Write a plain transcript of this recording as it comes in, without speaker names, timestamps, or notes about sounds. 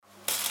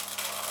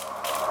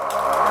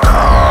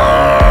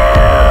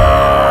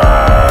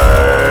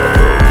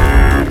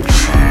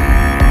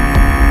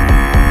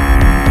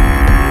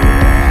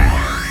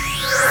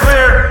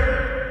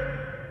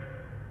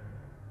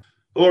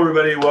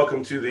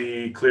welcome to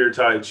the Clear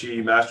Tai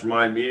Chi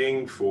Mastermind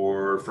meeting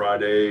for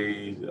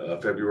Friday,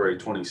 February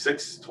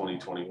 26,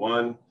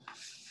 2021.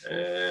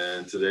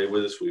 And today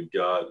with us, we've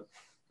got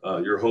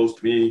your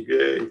host, me,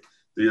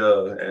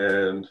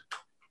 and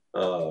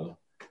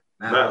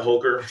Matt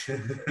Holker.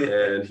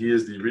 And he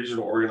is the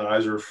regional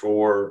organizer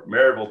for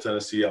Maryville,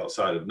 Tennessee,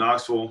 outside of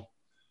Knoxville.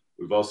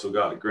 We've also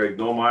got Greg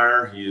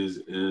Nomeyer. He is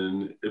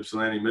in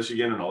Ypsilanti,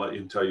 Michigan, and I'll let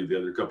him tell you the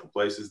other couple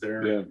places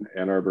there. Yeah,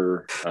 Ann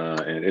Arbor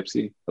and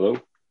Ypsi. Hello.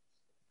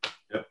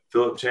 Yep.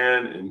 Philip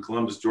Chan in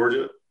Columbus,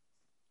 Georgia.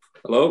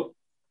 Hello.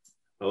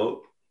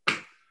 Hello.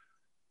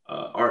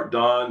 Art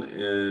Don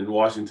in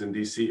Washington,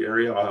 D.C.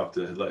 area. I'll have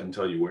to let him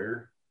tell you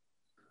where.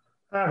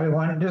 Hi,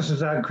 everyone. This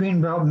is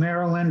Greenbelt,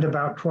 Maryland,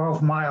 about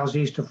 12 miles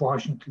east of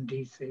Washington,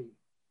 D.C.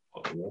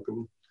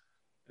 Welcome.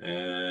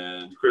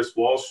 And Chris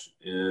Walsh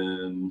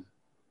in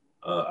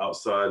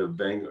outside of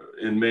Bangor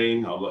in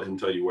Maine. I'll let him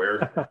tell you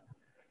where.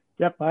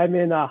 Yep, I'm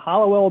in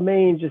Hollowell,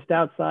 Maine, just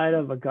outside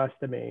of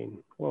Augusta, Maine.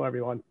 Hello,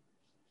 everyone.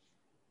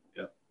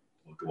 Yep,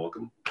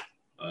 welcome.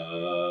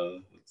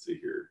 Let's see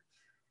here.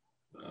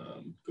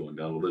 Going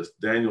down the list.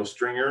 Daniel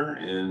Stringer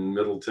in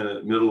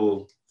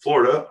Middle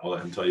Florida. I'll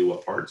let him tell you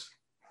what parts.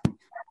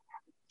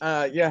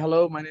 Yeah,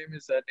 hello. My name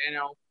is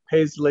Daniel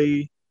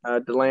Paisley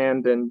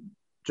DeLand, and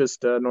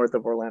just north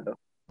of Orlando.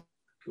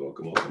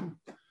 Welcome.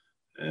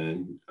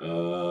 And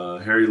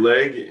Harry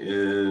Legg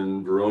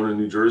in Verona,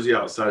 New Jersey,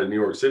 outside of New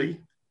York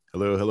City.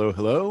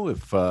 Hello.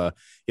 If you're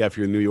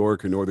in New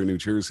York or northern New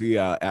Jersey,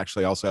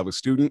 actually I also have a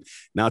student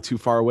not too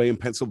far away in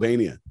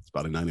Pennsylvania. It's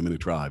about a 90-minute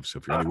drive. So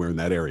if you're anywhere in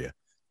that area.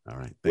 All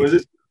right. Who is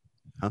it?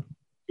 Huh?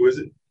 Who is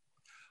it?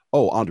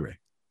 Oh, Andre.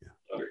 Yeah.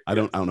 Andre. I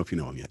don't know if you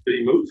know him yet. Did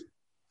he move?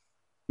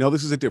 No,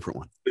 this is a different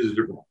one. This is a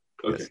different one.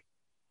 Okay. Yes.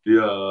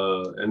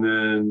 Yeah. And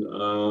then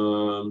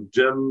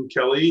Jim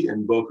Kelly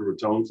in Boca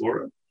Raton,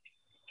 Florida.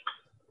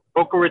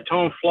 Boca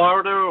Raton,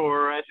 Florida,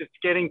 or as it's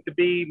getting to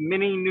be,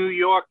 mini New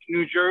York,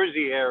 New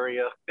Jersey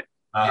area.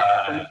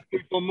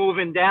 People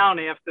moving down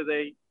after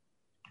they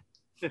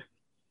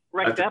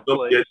wrecked that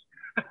place.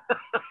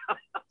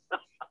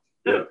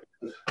 Yeah.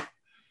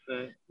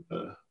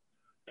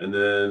 And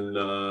then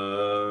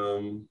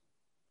I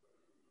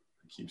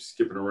keep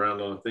skipping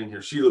around on a thing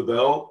here. Sheila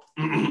Bell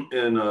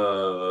in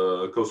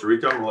Costa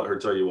Rica. I'm going to let her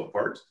tell you what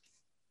parts.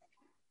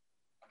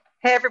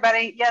 Hey,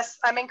 everybody. Yes,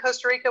 I'm in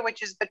Costa Rica,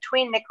 which is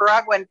between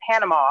Nicaragua and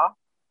Panama,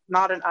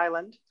 not an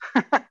island.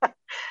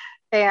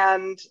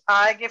 And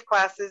I give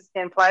classes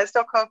in Playas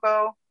del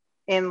Coco,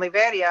 in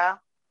Liberia,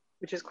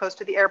 which is close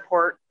to the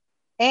airport,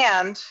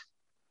 and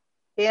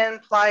in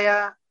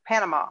Playa,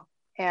 Panama.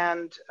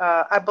 And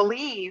I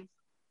believe,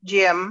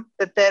 Jim,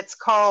 that's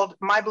called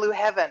My Blue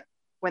Heaven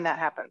when that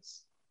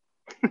happens.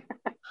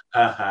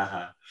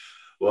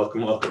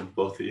 Welcome,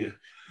 both of you.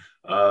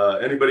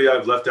 Anybody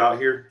I've left out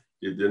here?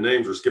 The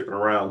names are skipping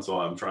around, so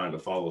I'm trying to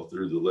follow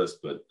through the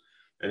list. But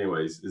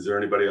anyways, is there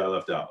anybody I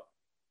left out?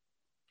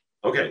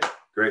 Okay,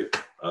 great.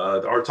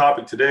 Our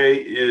topic today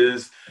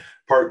is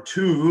part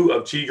 2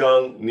 of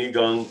Qigong,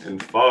 Nigong,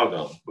 and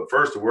Fa-Gong. But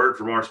first, a word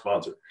from our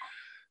sponsor.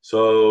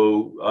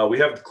 So we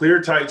have Clear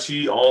Tai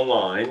Chi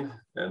online,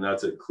 and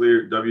that's at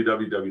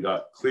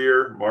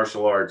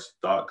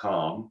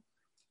www.clearmartialarts.com.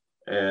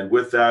 And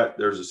with that,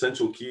 there's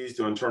essential keys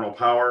to internal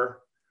power.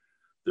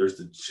 There's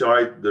the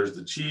Chi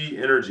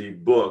Energy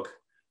book,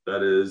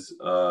 that is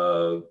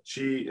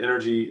Chi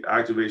Energy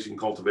Activation,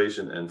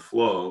 Cultivation, and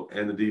Flow,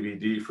 and the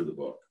DVD for the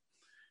book.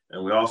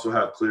 And we also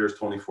have Clear's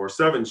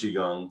 24/7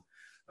 Qigong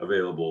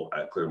available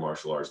at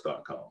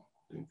clearmartialarts.com.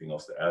 Anything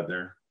else to add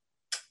there?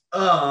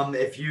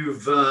 If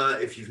you've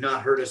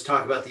not heard us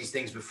talk about these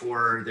things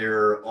before,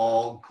 they're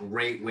all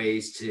great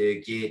ways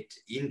to get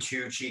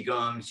into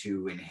Qigong,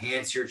 to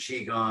enhance your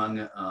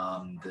Qigong.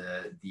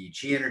 The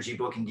Chi Energy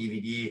book and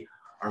DVD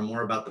are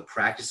more about the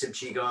practice of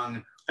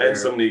Qigong. And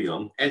some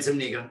Nigong.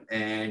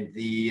 And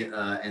the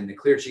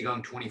Clear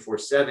Qigong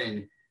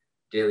 24/7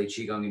 daily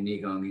Qigong and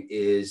Nigong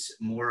is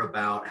more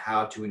about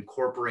how to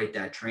incorporate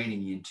that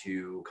training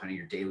into kind of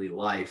your daily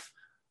life,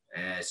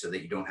 so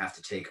that you don't have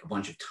to take a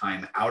bunch of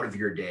time out of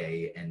your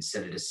day and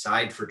set it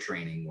aside for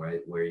training,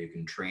 where you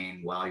can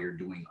train while you're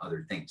doing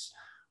other things.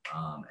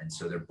 And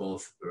so they're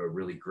both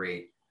really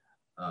great,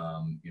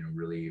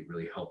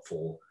 really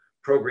helpful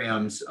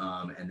programs,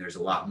 and there's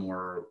a lot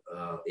more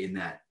in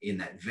that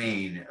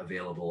vein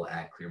available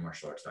at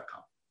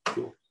clearmartialarts.com.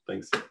 Cool,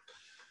 thanks.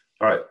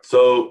 All right,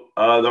 so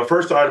the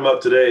first item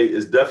up today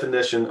is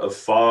definition of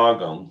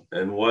Fa-Gong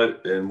and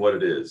what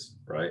it is,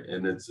 right?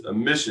 And it's a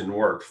mission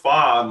work.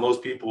 Fa,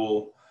 most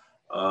people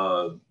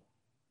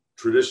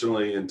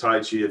traditionally in Tai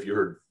Chi, if you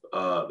heard,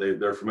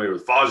 they're familiar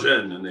with Fa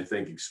Zhen, and they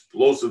think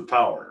explosive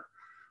power,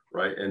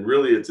 right? And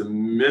really it's a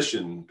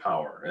mission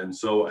power. And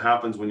so what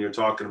happens when you're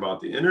talking about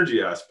the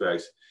energy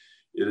aspects,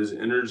 it is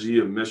energy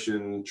of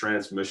mission,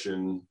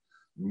 transmission,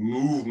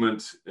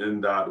 movement in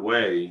that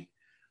way.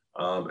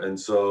 And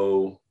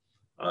so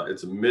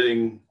it's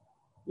emitting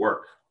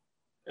work,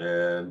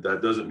 And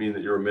that doesn't mean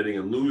that you're emitting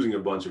and losing a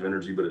bunch of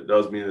energy, but it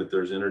does mean that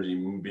there's energy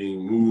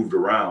being moved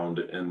around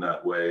in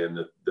that way, and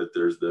that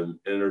there's the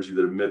energy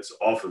that emits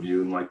off of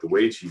you in like the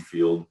Wei Qi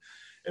field,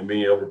 and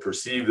being able to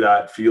perceive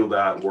that, feel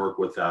that, work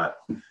with that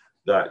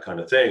kind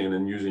of thing, and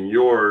then using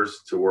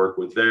yours to work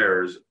with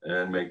theirs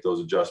and make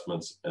those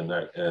adjustments and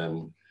that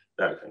kind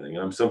of thing. And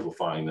I'm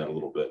simplifying that a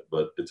little bit,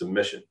 but it's a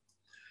mission.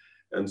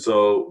 And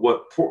so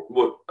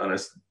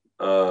let's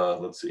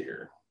see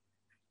here.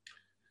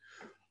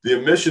 The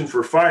emission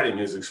for fighting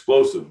is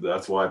explosive.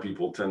 That's why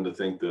people tend to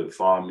think that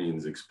Fa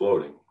means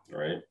exploding,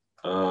 right?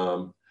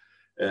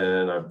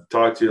 And I've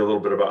talked to you a little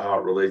bit about how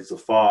it relates to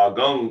Fa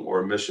Gong,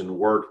 or mission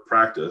work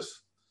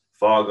practice.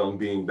 Fa Gong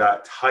being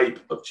that type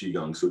of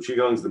Qigong. So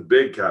Qigong is the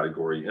big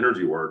category,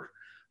 energy work.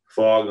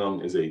 Fa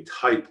Gong is a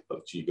type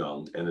of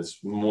Qigong, and it's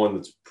one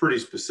that's pretty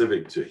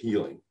specific to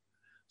healing.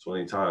 So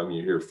anytime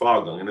you hear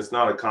Fa Gong, and it's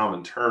not a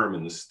common term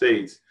in the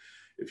States,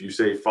 if you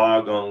say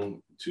Fa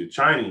Gong to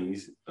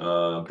Chinese,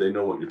 they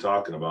know what you're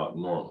talking about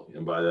normally.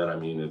 And by that, I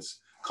mean it's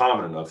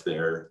common enough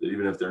there that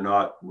even if they're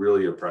not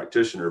really a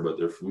practitioner, but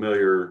they're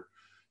familiar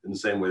in the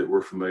same way that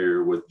we're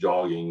familiar with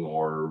jogging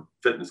or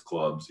fitness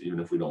clubs, even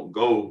if we don't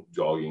go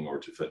jogging or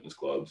to fitness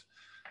clubs.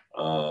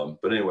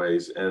 But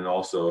anyways, and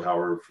also how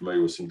we're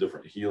familiar with some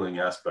different healing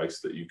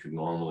aspects that you could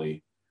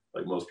normally,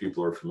 like most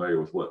people are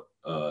familiar with what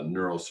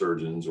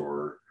neurosurgeons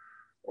or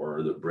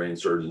the brain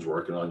surgeons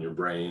working on your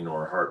brain,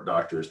 or heart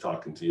doctors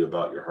talking to you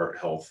about your heart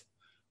health,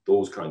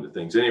 those kind of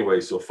things. Anyway,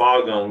 so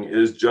Fa Gong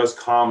is just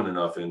common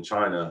enough in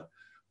China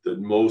that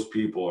most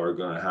people are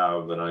going to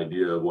have an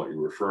idea of what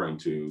you're referring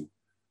to,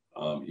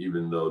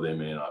 even though they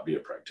may not be a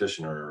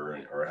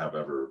practitioner or have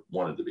ever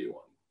wanted to be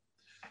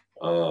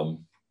one.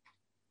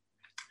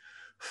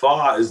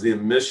 Fa is the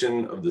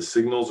emission of the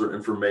signals or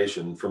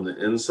information from the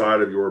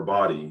inside of your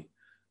body,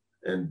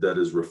 and that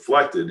is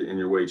reflected in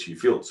your Wei Qi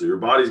field. So your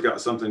body's got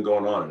something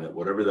going on in it,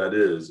 whatever that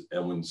is.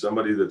 And when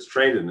somebody that's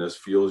trained in this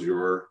feels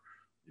your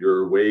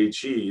Wei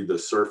Qi, the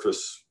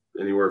surface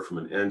anywhere from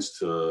an inch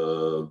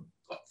to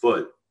a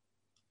foot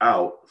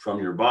out from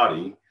your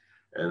body,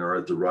 and are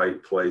at the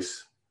right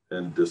place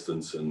and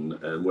distance,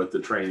 and with the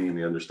training and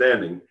the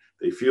understanding,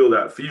 they feel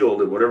that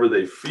field, and whatever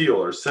they feel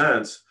or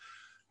sense,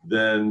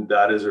 then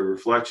that is a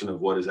reflection of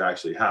what is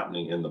actually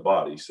happening in the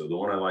body. So the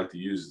one I like to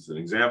use as an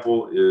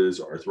example is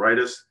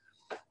arthritis.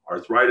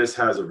 Arthritis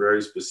has a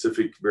very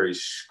specific, very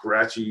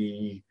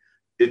scratchy,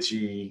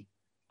 itchy,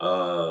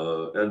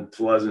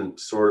 unpleasant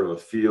sort of a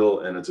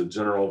feel, and it's a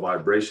general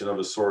vibration of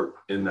a sort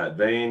in that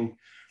vein.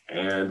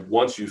 And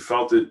once you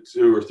felt it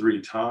 2 or 3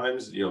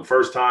 times,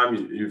 first time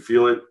you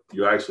feel it,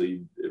 you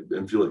actually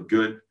and feel it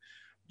good.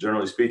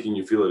 Generally speaking,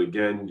 you feel it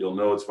again, you'll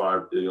know it's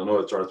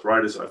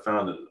arthritis. I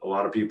found that a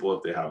lot of people,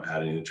 if they haven't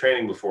had any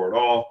training before at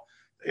all,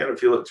 they got to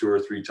feel it 2 or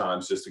 3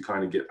 times just to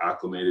kind of get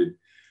acclimated.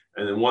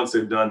 And then once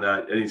they've done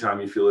that, anytime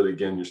you feel it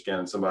again, you're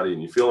scanning somebody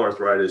and you feel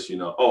arthritis,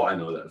 oh, I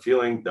know that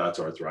feeling, that's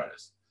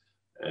arthritis.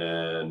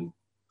 And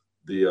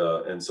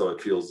so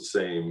it feels the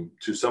same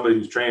to somebody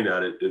who's trained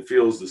at it. It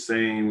feels the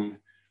same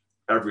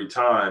every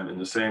time, in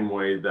the same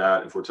way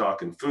that if we're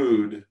talking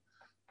food,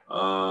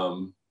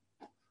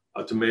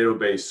 a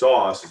tomato-based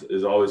sauce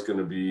is always going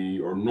to be,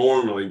 or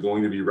normally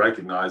going to be,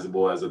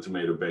 recognizable as a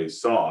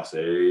tomato-based sauce.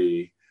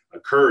 A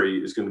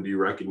curry is going to be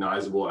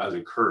recognizable as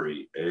a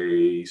curry.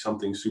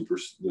 Something super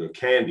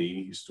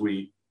candy,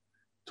 sweet,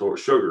 or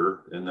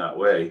sugar in that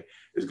way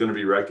is going to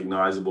be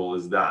recognizable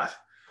as that.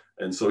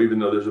 And so even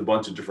though there's a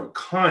bunch of different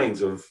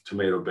kinds of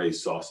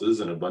tomato-based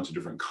sauces and a bunch of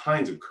different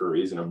kinds of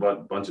curries and a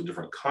bunch of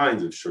different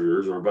kinds of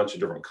sugars or a bunch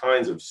of different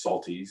kinds of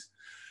salties,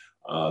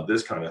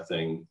 this kind of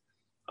thing,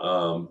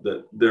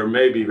 that there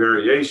may be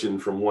variation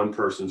from one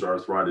person's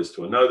arthritis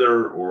to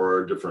another, or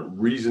a different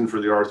reason for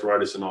the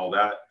arthritis and all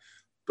that,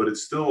 but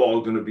it's still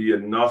all going to be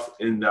enough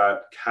in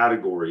that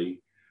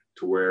category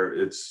to where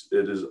it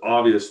is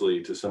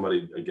obviously, to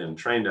somebody, again,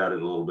 trained at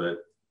it a little bit,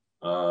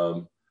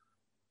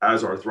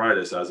 as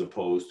arthritis as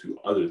opposed to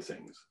other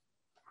things.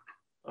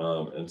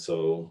 And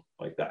so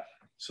like that.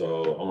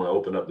 So I'm going to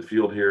open up the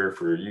field here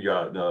for you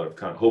guys. Now I've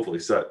kind of hopefully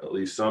set at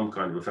least some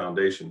kind of a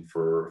foundation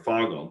for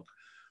Fa Gong,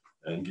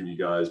 and give you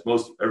guys,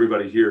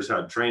 everybody here has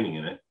had training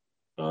in it,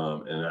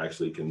 and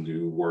actually can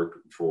do work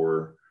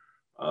for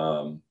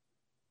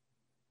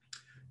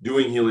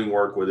doing healing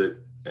work with it.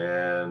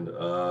 And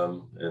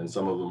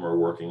some of them are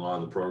working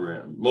on the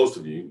program. Most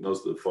of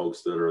the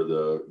folks that are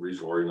the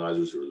regional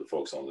organizers, or the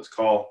folks on this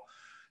call,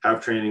 have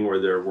training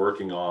where they're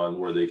working on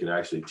where they can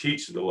actually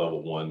teach the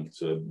level 1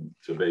 to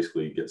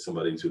basically get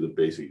somebody to the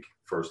basic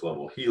first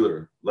level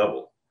healer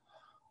level.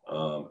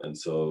 And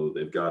so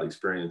they've got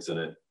experience in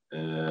it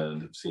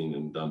and have seen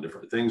and done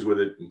different things with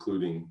it,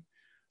 including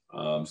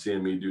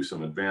seeing me do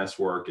some advanced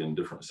work in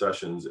different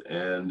sessions,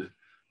 and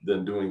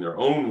then doing their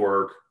own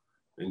work,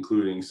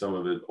 including some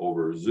of it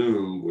over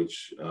Zoom,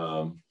 which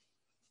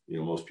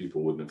most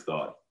people wouldn't have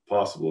thought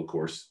possible. Of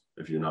course,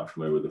 if you're not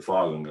familiar with the Fa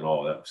Gong at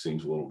all, that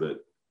seems a little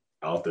bit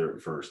out there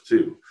at first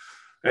too.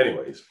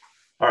 Anyways,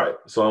 all right,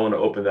 so I want to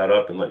open that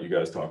up and let you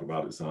guys talk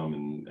about it some,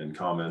 and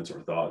comments or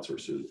thoughts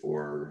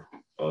or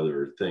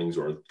other things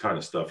or kind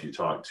of stuff you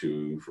talk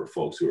to for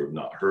folks who have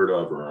not heard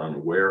of or are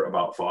unaware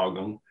about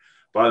Fogong.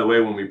 By the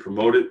way, when we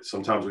promote it,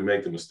 sometimes we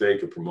make the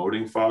mistake of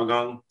promoting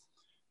Fogong.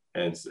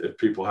 And if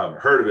people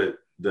haven't heard of it,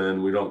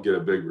 then we don't get a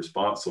big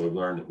response. So I've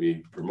learned that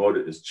we promote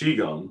it as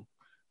Qigong.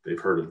 They've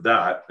heard of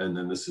that. And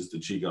then this is the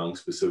Qigong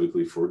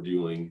specifically for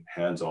doing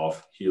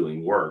hands-off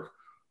healing work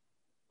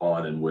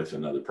on and with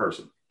another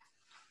person.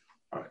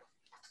 All right.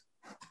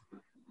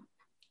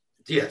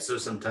 Yeah, so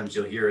sometimes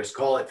you'll hear us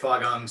call it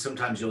Fogong.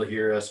 Sometimes you'll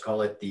hear us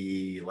call it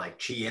the like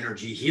Qi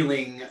energy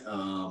healing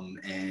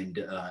and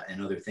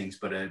other things.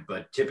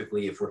 But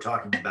typically, if we're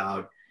talking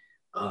about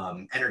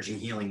energy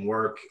healing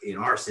work in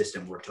our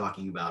system, we're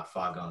talking about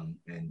Fogong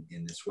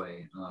in this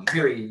way.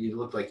 Harry, you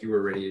looked like you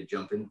were ready to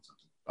jump in.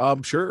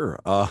 Sure.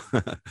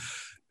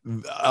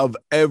 Of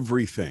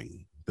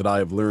everything that I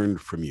have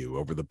learned from you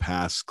over the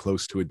past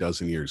close to a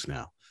dozen years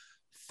now,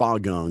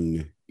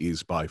 Fogong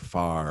is by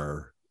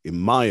far, in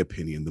my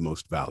opinion, the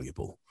most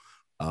valuable.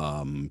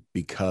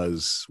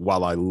 Because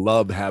while I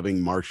love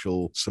having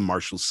some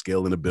martial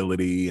skill and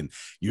ability, and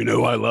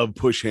I love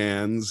push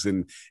hands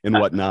and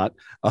whatnot,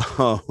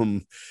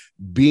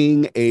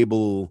 being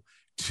able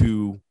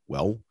to,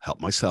 help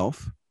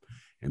myself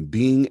and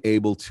being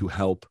able to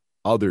help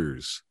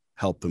others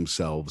help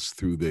themselves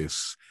through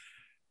this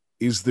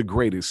is the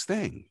greatest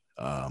thing.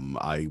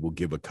 I will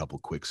give a couple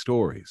quick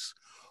stories.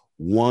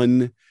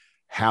 One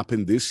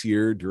happened this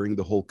year during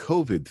the whole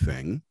COVID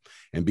thing.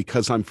 And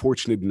because I'm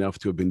fortunate enough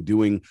to have been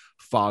doing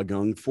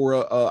Fogong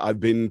I've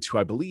been to,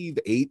 I believe,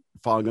 8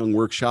 Fogong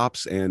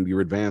workshops, and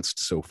you're advanced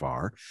so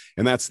far.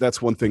 And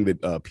that's one thing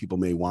that people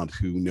may want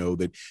to know,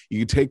 that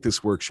you take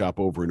this workshop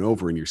over and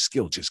over and your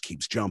skill just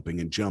keeps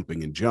jumping and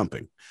jumping and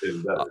jumping.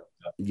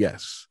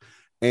 Yes.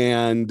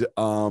 And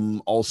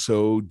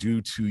also,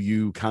 due to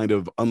you kind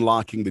of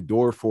unlocking the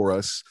door for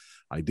us,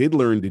 I did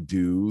learn to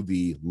do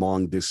the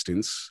long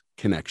distance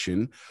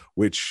connection,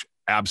 which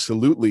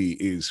absolutely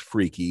is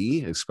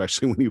freaky,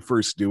 especially when you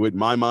first do it.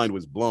 My mind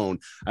was blown.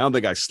 I don't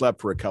think I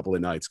slept for a couple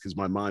of nights because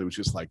my mind was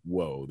just like,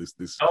 whoa, this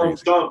is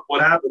crazy.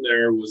 What happened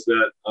there was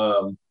that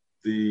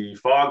the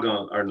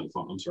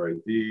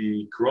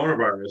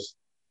coronavirus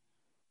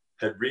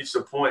had reached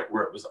a point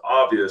where it was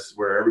obvious,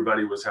 where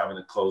everybody was having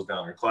to close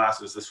down their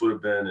classes. This would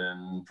have been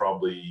in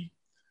probably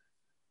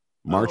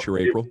March or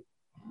April.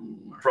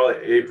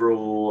 Probably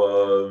April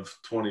of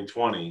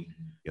 2020.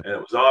 Yep. And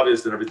it was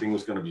obvious that everything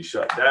was going to be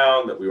shut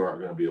down, that we weren't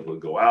going to be able to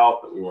go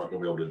out, that we weren't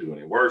going to be able to do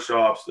any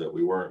workshops, that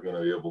we weren't going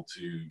to be able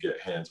to get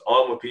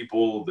hands-on with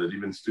people, that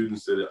even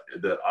students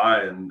that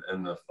I and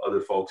the other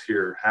folks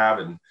here have,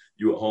 and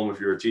you at home if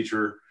you're a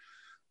teacher,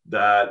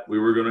 that we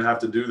were going to have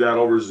to do that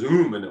over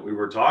Zoom, and that we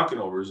were talking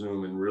over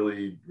Zoom, and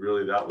really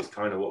that was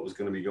kind of what was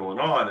going to be going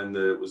on, and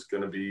that it was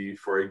going to be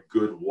for a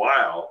good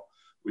while.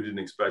 We didn't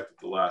expect it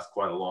to last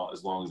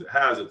as long as it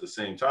has. At the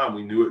same time,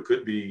 we knew it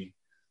could be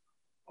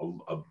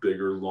a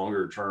bigger,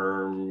 longer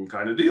term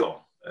kind of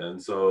deal.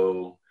 And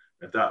so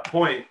at that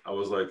point, I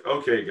was like,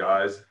 okay,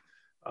 guys,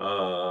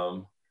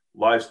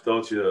 life's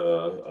dealt you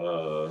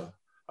a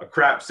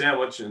crap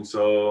sandwich. And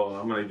so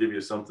I'm going to give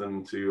you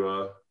something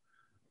to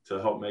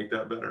help make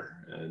that better.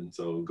 And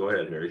so go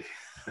ahead, Harry.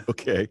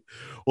 Okay.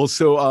 Well,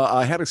 so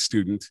I had a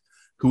student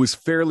who was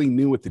fairly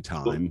new at the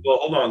time. Well,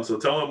 hold on. So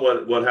tell him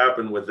what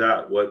happened with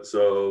that.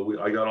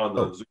 I got on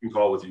the Zoom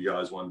call with you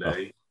guys one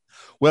day.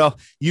 Well,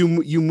 you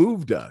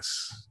moved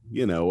us,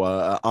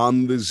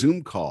 on the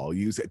Zoom call.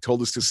 You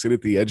told us to sit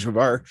at the edge of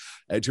our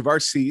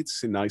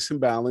seats and nice and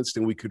balanced,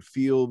 and we could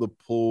feel the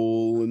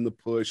pull and the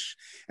push.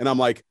 And I'm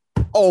like,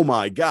 oh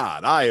my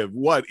God,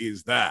 what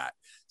is that?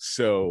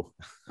 So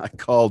I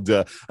called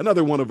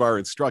another one of our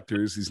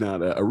instructors. He's not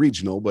a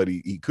regional, but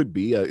he could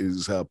be,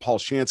 is Paul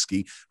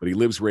Shansky, but he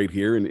lives right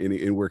here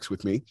and works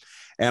with me.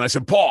 And I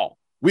said, Paul,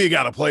 we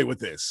got to play with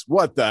this.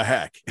 What the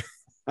heck?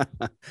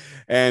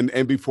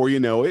 and before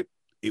you know it,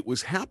 it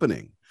was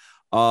happening.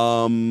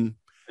 And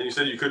you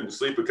said you couldn't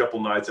sleep a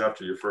couple nights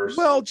after your first.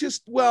 It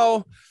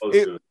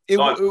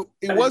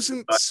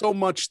wasn't so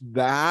much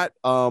that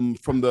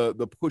from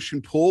the push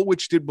and pull,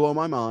 which did blow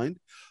my mind.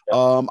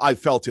 Yeah. I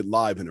felt it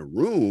live in a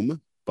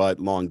room, but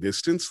long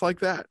distance like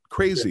that,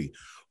 crazy.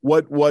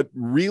 Yeah. What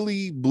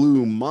really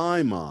blew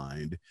my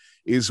mind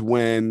is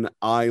when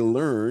I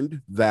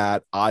learned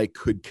that I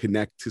could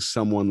connect to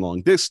someone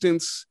long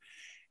distance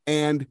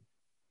and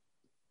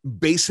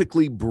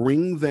basically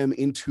bring them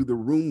into the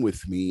room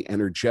with me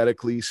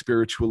energetically,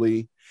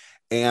 spiritually,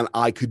 and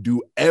I could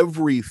do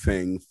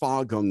everything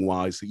Fogong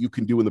wise that you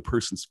can do when the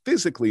person's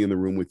physically in the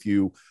room with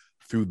you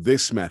through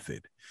this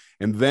method.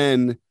 And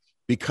then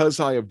because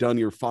I have done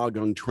your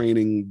Fogong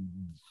training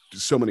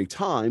so many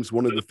times,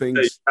 one of the things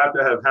you have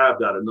to have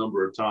that a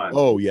number of times.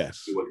 Oh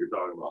yes, what you're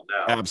talking about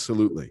now.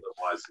 Absolutely.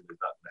 Otherwise, you're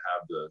not going to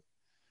have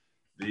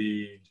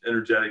the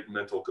energetic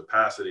mental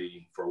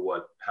capacity for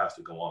what has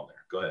to go on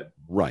there. Go ahead.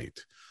 Right.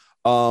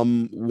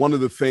 One of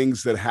the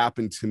things that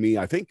happened to me,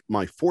 I think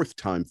my 4th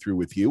time through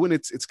with you, and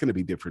it's going to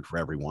be different for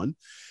everyone,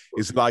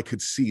 is that I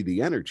could see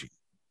the energy.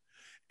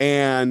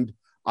 And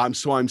I'm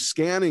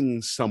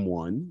scanning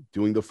someone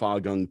doing the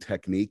Fagung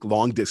technique,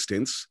 long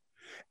distance,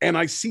 and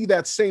I see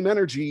that same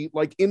energy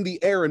like in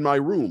the air in my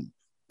room.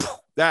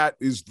 That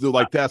is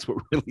that's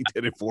what really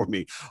did it for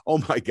me. Oh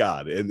my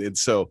God. And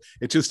so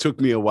it just took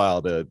me a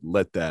while to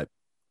let that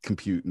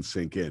compute and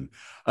sink in.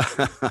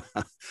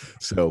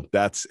 So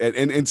that's,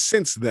 and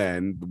since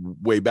then,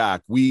 way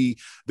back,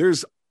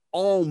 there's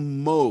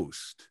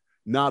almost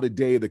not a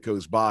day that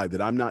goes by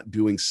that I'm not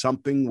doing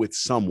something with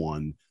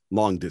someone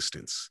long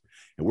distance.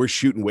 And we're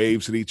shooting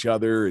waves at each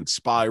other and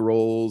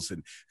spirals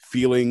and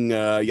feeling.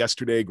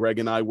 Yesterday, Greg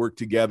and I worked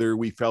together.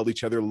 We felt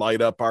each other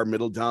light up our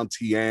middle down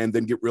T end,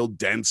 then get real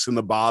dense in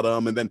the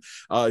bottom, and then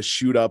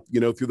shoot up,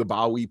 through the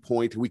Bowie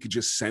point. And we could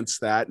just sense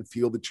that and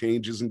feel the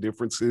changes and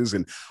differences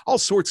and all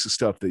sorts of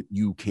stuff that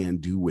you can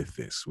do with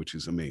this, which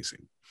is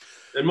amazing.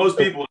 And most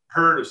people have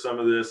heard of some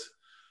of this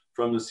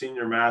from the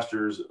senior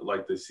masters,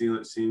 like the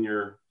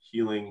senior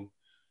healing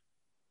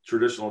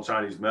traditional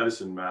Chinese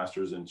medicine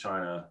masters in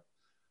China.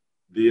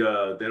 They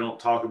don't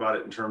talk about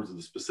it in terms of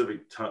the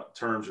specific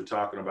terms you're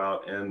talking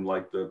about, and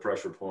like the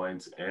pressure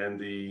points and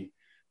the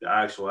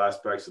actual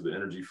aspects of the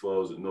energy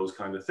flows and those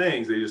kind of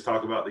things. They just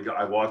talk about the guy.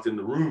 I walked in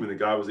the room and the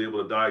guy was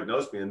able to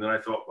diagnose me, and then I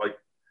felt like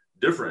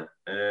different.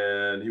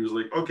 And he was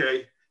like,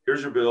 "Okay,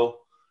 here's your bill,"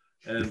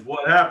 and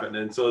what happened.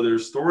 And so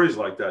there's stories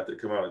like that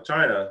come out of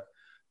China.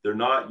 They're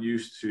not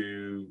used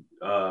to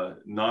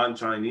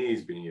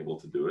non-Chinese being able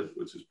to do it,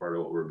 which is part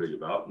of what we're big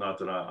about. Not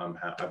that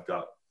I've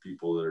got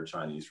people that are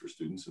Chinese for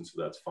students, and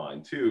so that's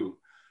fine too.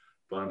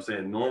 But I'm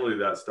saying normally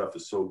that stuff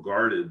is so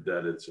guarded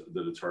that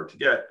it's hard to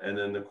get. And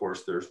then of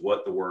course there's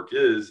what the work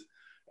is,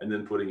 and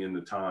then putting in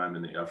the time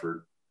and the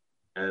effort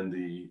and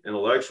the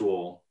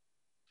intellectual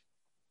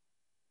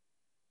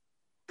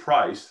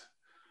price,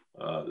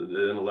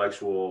 the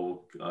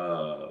intellectual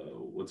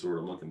what's the word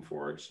I'm looking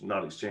for? It's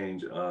not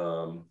exchange.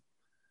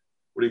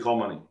 What do you call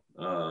money?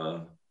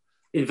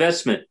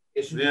 Investment.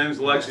 The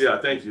intellectual, yeah,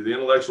 thank you. The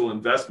intellectual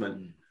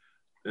investment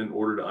in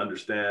order to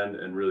understand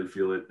and really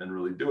feel it and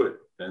really do it.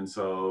 And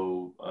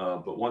so,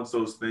 but once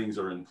those things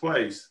are in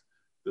place,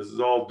 this is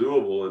all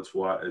doable.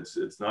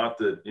 It's not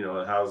that,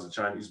 how's the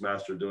Chinese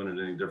master doing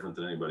it any different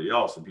than anybody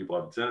else? And people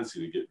have a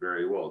tendency to get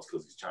very, well, it's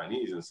because he's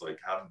Chinese. And it's like,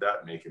 how did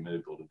that make him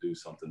able to do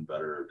something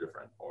better or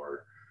different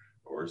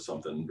or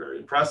something very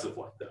impressive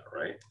like that,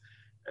 right?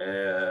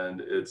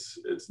 And it's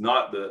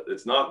not the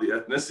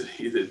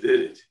ethnicity that did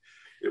it.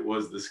 It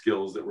was the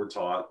skills that were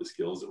taught, the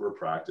skills that were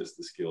practiced,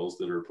 the skills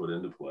that are put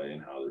into play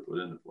and how they're put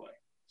into play.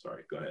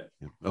 Sorry, go ahead.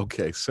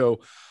 Okay. So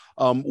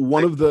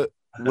one of the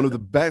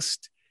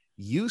best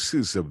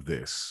uses of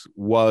this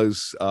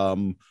was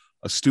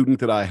a student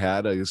that I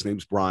had. His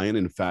name's Brian.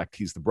 In fact,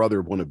 he's the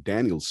brother of one of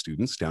Daniel's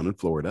students down in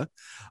Florida.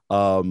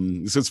 So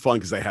it's fun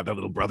because they have that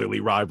little brotherly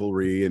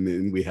rivalry,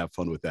 and we have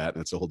fun with that.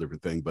 And it's a whole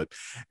different thing. But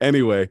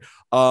anyway,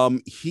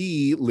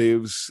 he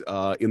lives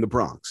in the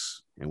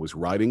Bronx and was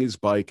riding his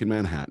bike in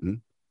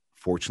Manhattan.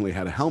 Fortunately,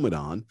 had a helmet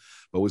on,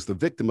 but was the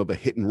victim of a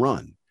hit and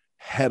run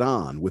head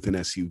on with an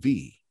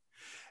SUV.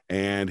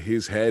 And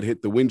his head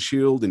hit the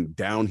windshield and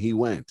down he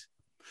went.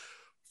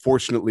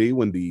 Fortunately,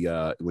 when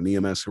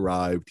EMS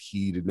arrived,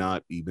 he did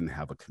not even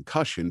have a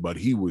concussion, but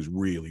he was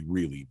really,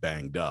 really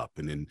banged up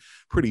and in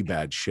pretty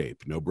bad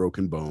shape. No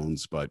broken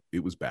bones, but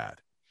it was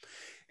bad.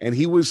 And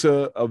he was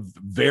a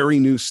very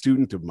new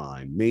student of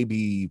mine,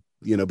 maybe,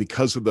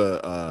 because of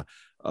the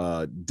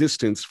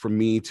distance from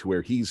me to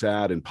where he's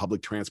at and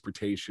public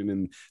transportation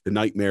and the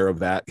nightmare of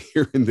that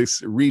here in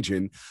this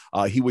region.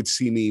 He would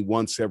see me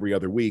once every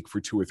other week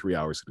for 2 or 3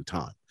 hours at a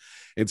time.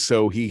 And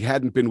so he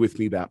hadn't been with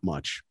me that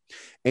much.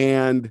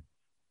 And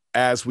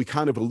as we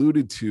kind of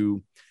alluded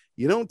to,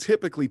 you don't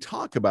typically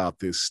talk about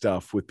this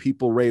stuff with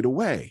people right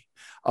away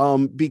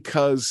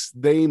because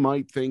they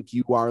might think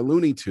you are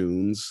Looney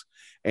Tunes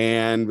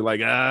and like,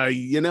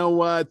 you know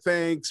what,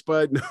 thanks,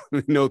 but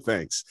no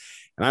thanks.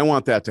 And I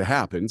want that to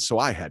happen. So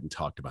I hadn't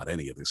talked about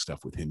any of this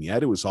stuff with him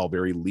yet. It was all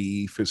very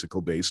Lee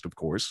physical based, of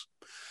course.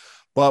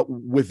 But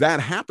with that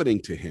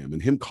happening to him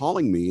and him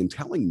calling me and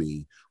telling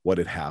me what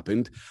had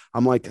happened,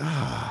 I'm like,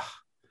 I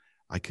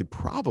could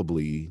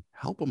probably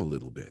help him a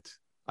little bit.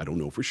 I don't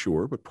know for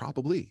sure, but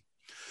probably.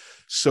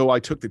 So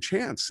I took the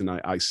chance and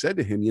I said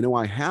to him,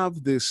 I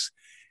have this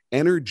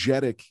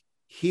energetic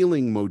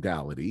healing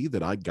modality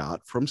that I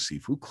got from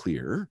Sifu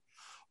Clear.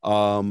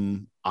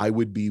 I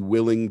would be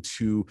willing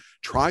to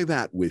try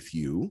that with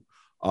you.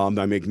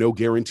 I make no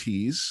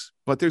guarantees,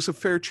 but there's a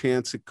fair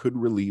chance it could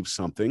relieve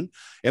something.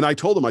 And I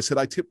told him, I said,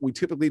 we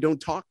typically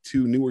don't talk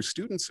to newer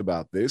students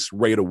about this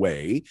right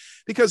away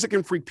because it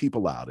can freak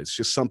people out. It's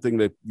just something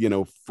that,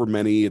 for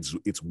many,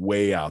 it's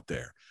way out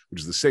there,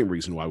 which is the same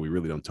reason why we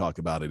really don't talk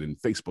about it in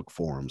Facebook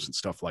forums and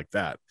stuff like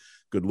that.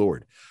 Good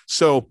Lord.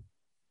 So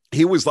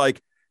he was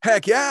like,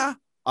 heck yeah,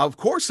 of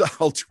course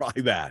I'll try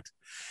that.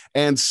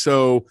 And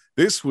so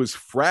this was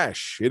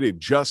fresh. It had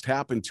just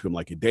happened to him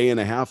like a day and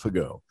a half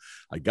ago.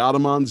 I got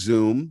him on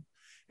Zoom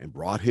and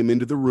brought him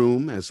into the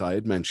room, as I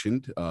had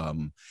mentioned.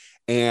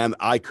 And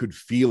I could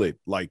feel it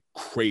like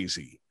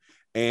crazy.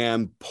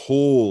 and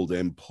pulled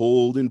and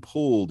pulled and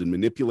pulled and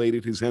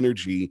manipulated his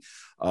energy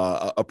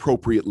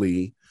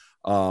appropriately.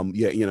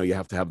 You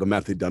have to have the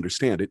method to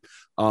understand it.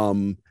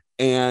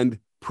 And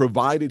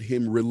provided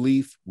him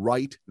relief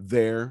right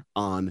there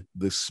on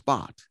the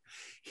spot.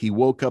 He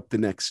woke up the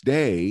next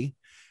day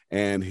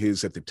and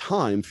his, at the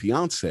time,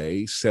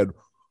 fiance said,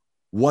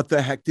 "What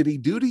the heck did he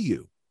do to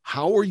you?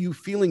 How are you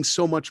feeling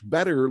so much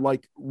better,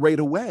 like right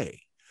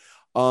away?"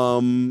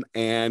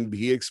 And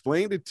he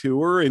explained it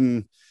to her,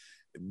 and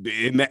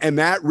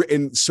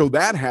so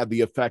that had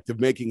the effect of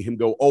making him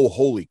go, "Oh,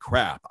 holy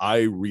crap,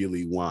 I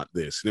really want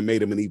this." And it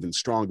made him an even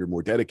stronger,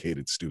 more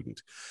dedicated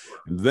student.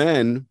 And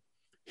then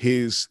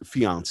his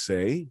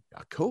fiance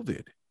got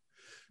COVID.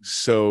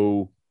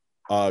 So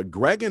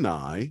Greg and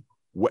I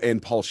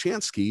and Paul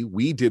Shansky,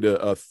 we did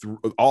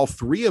all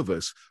three of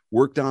us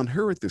worked on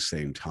her at the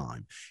same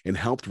time and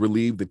helped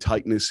relieve the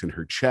tightness in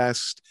her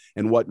chest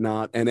and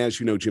whatnot. And as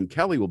you know, Jim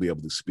Kelly will be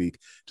able to speak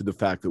to the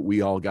fact that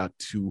we all got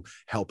to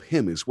help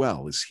him as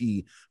well as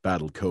he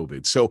battled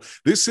COVID. So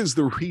this is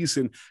the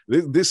reason,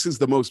 this is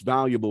the most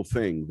valuable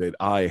thing that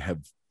I have,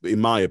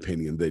 in my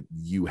opinion, that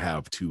you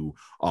have to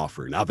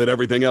offer. Not that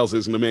everything else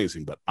isn't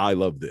amazing, but I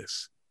love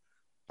this.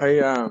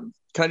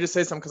 Can I just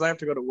say something? Because I have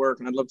to go to work,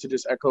 and I'd love to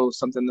just echo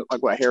something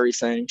like what Harry's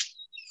saying,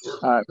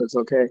 if it's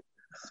okay.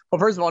 Well,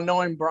 first of all,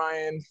 knowing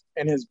Brian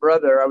and his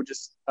brother, I would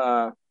just,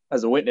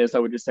 as a witness, I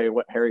would just say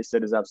what Harry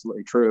said is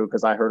absolutely true,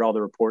 because I heard all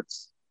the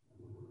reports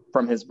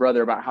from his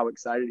brother about how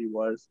excited he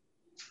was.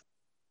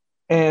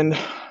 And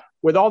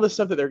with all the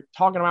stuff that they're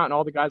talking about, and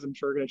all the guys I'm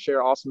sure are going to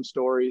share awesome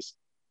stories,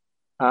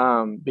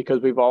 because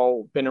we've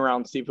all been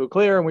around Seafood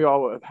Clear, and we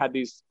all have had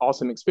these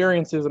awesome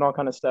experiences and all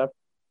kind of stuff.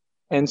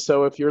 And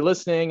so if you're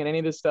listening and any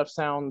of this stuff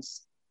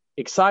sounds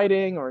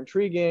exciting or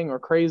intriguing or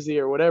crazy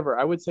or whatever,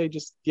 I would say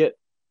just get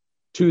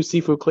to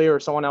Seafood Clear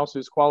or someone else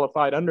who's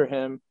qualified under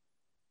him.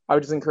 I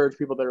would just encourage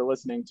people that are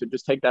listening to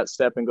just take that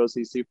step and go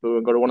see Seafood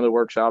and go to one of the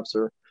workshops,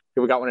 or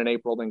if we got one in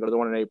April, then go to the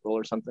one in April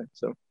or something.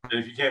 So, and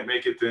if you can't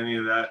make it to any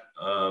of that,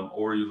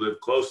 or you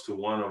live close to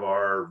one of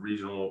our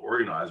regional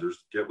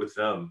organizers, get with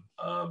them,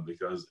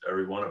 because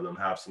every one of them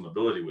have some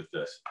ability with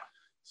this.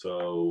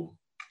 So,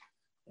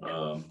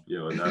 and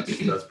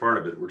that's part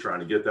of it. We're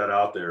trying to get that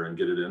out there and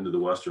get it into the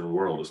Western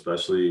world,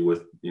 especially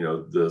with,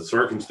 the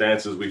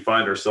circumstances we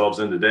find ourselves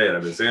in today. And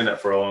I've been saying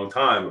that for a long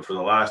time, but for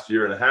the last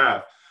year and a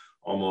half,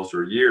 almost,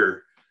 or a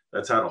year,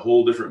 that's had a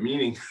whole different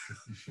meaning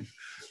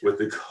with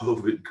the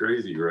COVID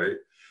crazy, right?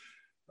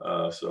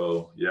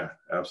 So yeah,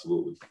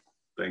 absolutely.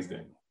 Thanks,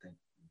 Daniel.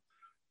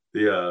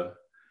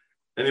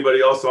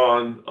 Anybody else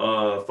on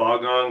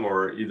Fogong,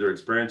 or either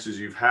experiences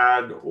you've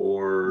had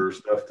or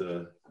stuff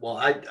to? Well,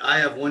 I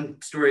have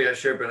one story I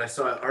shared, but I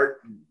saw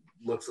Art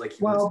looks like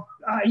he was.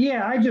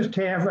 Yeah, I just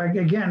have,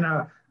 again,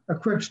 a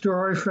quick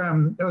story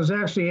from, it was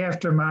actually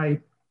after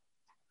the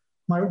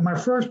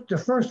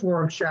first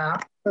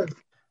workshop.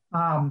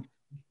 I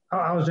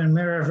was in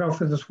Maryville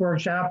for this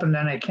workshop, and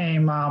then I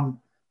came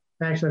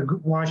back to the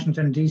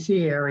Washington,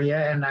 D.C.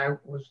 area, and I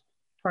was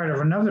part of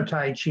another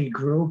Tai Chi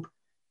group.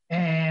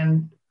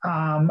 And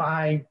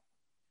I,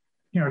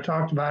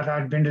 talked about how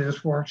I'd been to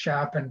this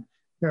workshop and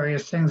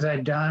various things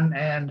I'd done.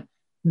 And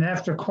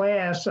after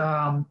class,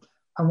 I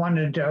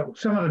wanted to,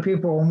 some of the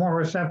people were more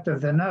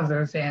receptive than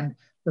others. And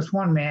this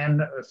one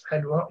man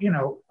said, "Well,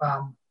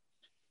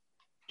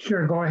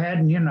 sure, go ahead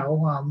and,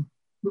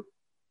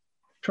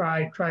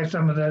 try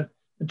some of the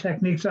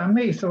techniques on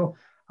me." So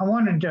I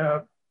wanted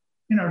to,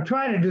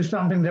 try to do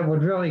something that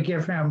would really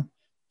give him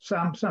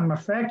some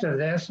effect of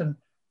this. And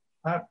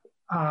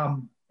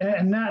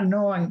not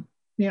knowing,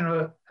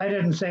 I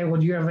didn't say, "Well,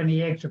 do you have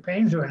any aches or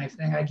pains or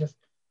anything?" I just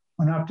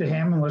went up to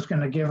him and was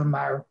going to give him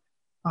our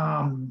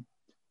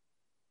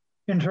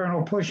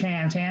internal push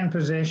hands hand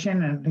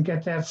position and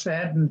get that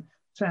set and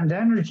send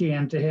energy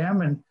into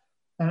him. And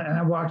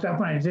I walked up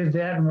and I did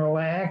that and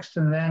relaxed.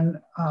 And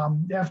then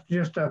after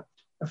just a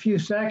few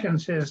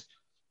seconds, his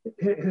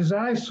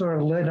eyes sort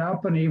of lit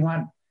up and he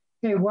went,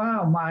 "Hey,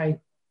 wow, my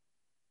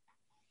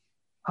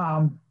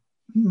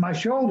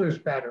shoulder's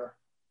better."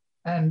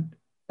 And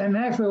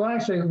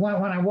actually,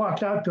 when I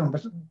walked out to him,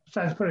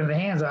 besides putting the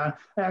hands on,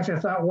 I actually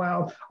thought,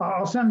 well,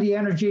 I'll send the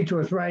energy to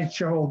his right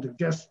shoulder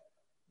just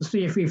to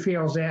see if he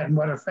feels that and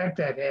what effect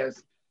that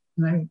has.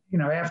 And then,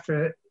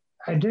 after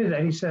I did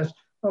that, he says,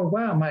 "Oh,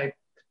 wow, my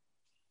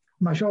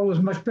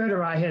shoulder's much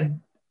better. I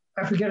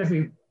forget if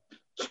he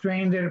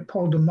strained it,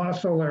 pulled the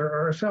muscle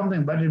or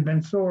something, but it had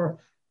been sore."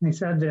 And he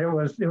said that it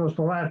was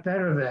a lot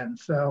better then.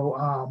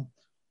 So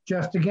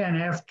just again,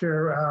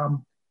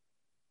 after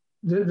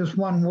this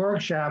one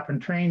workshop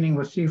and training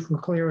with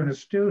Seafood Clear and the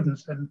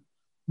students and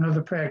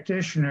other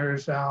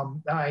practitioners,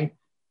 I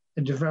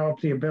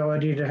developed the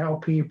ability to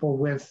help people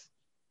with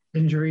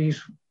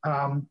injuries.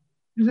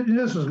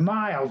 This was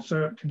mild,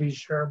 so to be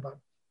sure, but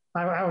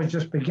I was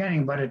just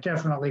beginning, but it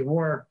definitely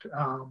worked.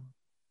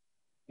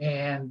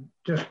 And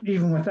just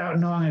even without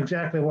knowing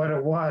exactly what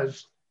it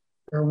was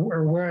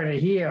or where to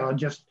heal,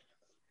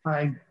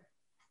 I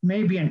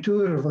maybe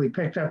intuitively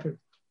picked up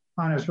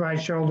on his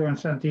right shoulder and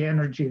sent the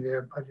energy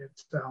there. But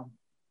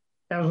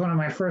that was one of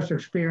my first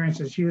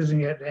experiences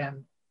using it,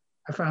 and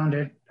I found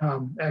it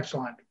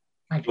excellent.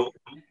 Thank you.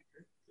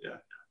 Yeah.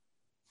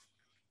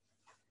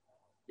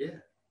 Yeah.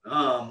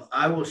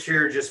 I will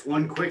share just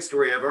one quick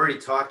story. I've already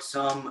talked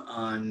some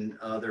on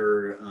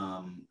other,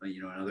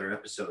 in other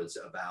episodes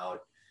about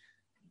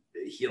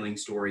healing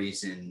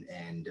stories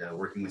and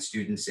working with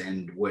students.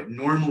 And what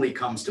normally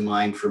comes to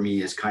mind for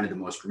me is kind of the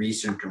most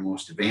recent or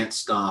most advanced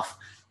stuff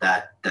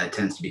that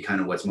tends to be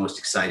kind of what's most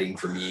exciting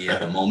for me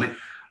at the moment.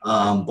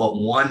 But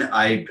one,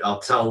 I'll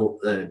tell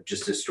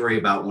just a story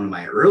about one of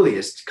my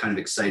earliest kind of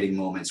exciting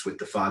moments with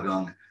the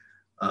Fagong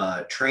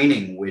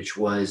training, which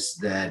was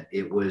that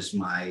it was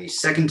my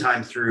second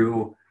time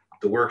through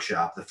the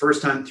workshop. The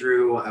first time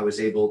through, I was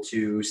able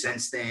to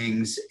sense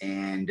things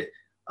and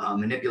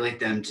manipulate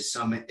them to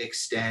some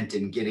extent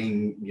and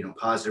getting,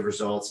 positive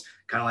results,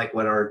 kind of like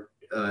what Art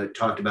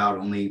talked about,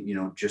 only,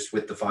 just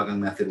with the Fagong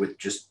method, with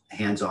just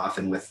hands off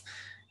and with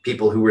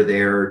people who were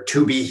there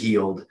to be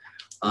healed.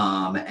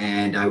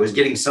 And I was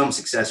getting some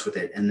success with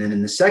it. And then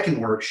in the second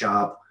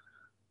workshop,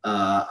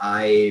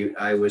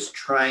 I was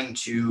trying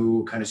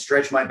to kind of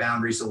stretch my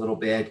boundaries a little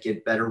bit,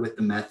 get better with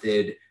the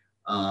method,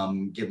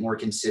 get more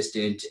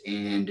consistent,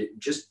 and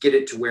just get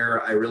it to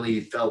where I really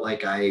felt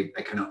like I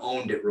kind of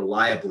owned it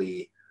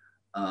reliably,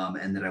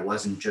 and that I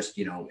wasn't just,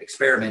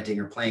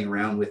 experimenting or playing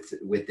around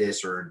with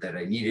this, or that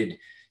I needed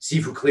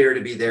Sifu Clear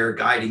to be there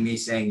guiding me,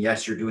 saying,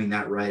 yes, you're doing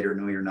that right, or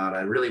no, you're not.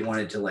 I really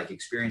wanted to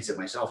experience it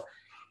myself.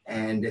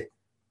 And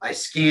I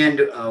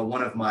scanned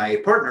one of my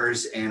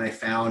partners and I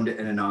found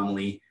an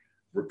anomaly,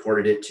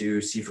 reported it to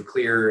Sifu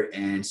Clear,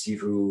 and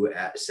Sifu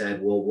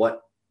said, well,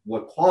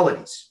 what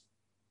qualities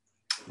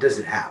does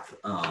it have?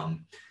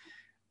 And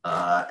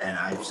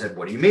I said,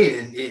 what do you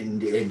mean?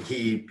 And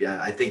he,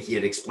 I think he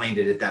had explained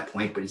it at that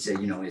point, but he said,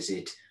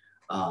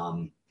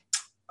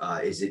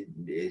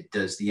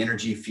 does the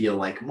energy feel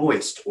like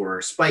moist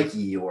or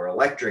spiky or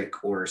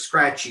electric or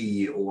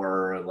scratchy,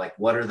 or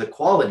what are the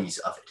qualities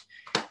of it?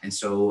 And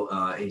so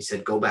he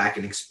said, go back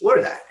and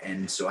explore that.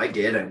 And so I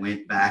did. I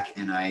went back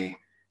and I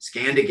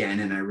scanned again,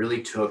 and I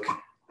really took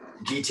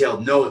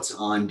detailed notes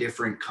on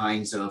different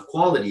kinds of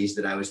qualities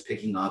that I was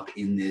picking up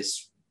in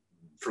this,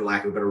 for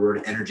lack of a better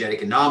word,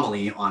 energetic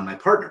anomaly on my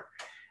partner.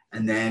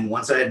 And then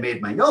once I had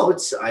made my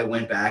notes, I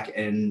went back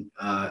and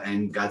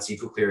got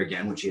Sifu Clear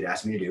again, which he had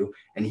asked me to do.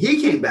 And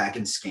he came back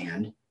and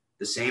scanned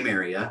the same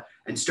area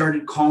and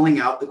started calling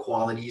out the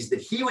qualities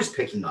that he was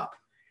picking up.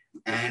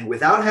 And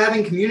without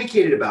having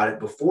communicated about it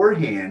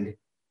beforehand,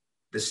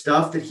 the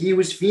stuff that he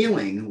was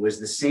feeling was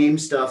the same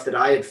stuff that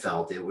I had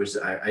felt. It was,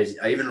 I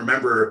even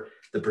remember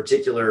the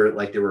particular,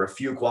 there were a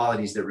few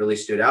qualities that really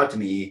stood out to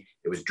me.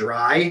 It was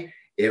dry,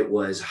 it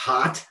was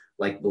hot,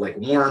 like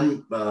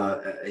warm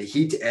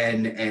heat,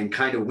 and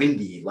kind of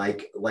windy,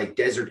 like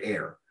desert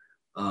air,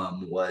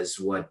 was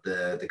what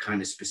the kind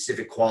of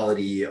specific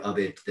quality of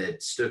it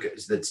that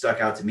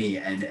stuck out to me.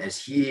 And as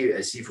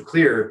Sifu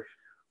Clear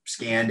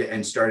scanned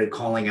and started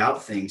calling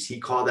out things, he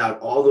called out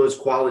all those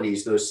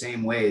qualities those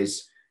same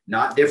ways,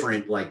 not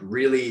different.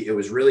 Really, it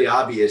was really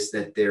obvious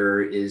that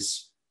there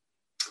is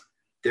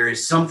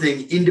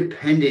something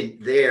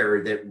independent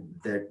there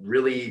that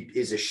really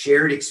is a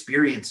shared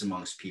experience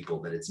amongst people,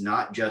 that it's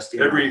not just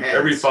in every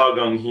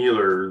Fagong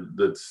healer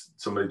that's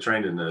somebody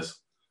trained in this,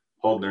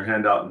 holding their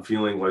hand out and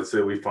feeling, let's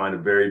say we find a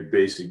very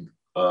basic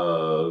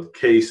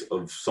case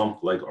of some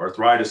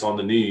arthritis on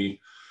the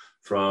knee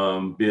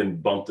from being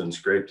bumped and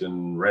scraped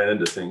and ran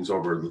into things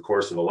over the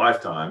course of a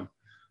lifetime.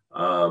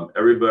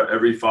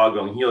 Every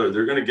Fagong healer,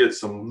 they're going to get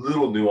some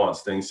little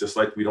nuanced things, just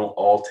like we don't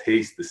all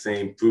taste the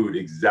same food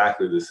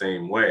exactly the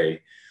same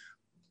way,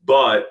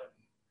 but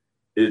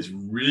it's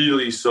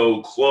really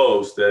so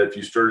close that if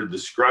you started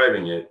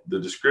describing it, the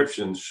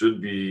description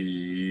should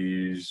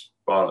be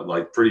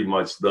pretty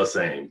much the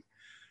same.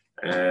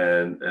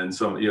 And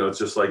some, it's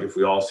just like if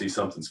we all see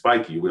something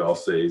spiky, we all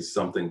say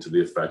something to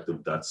the effect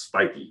of that's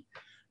spiky.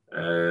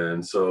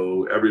 And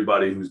so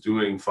everybody who's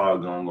doing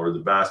Fagong, or the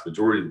vast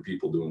majority of the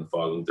people doing the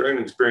Fagong, they're going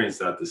to experience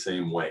that the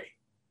same way.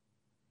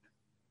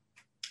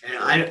 And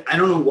I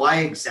don't know why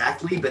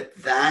exactly, but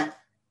that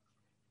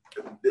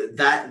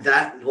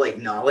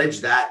knowledge,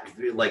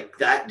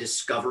 that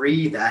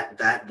discovery, that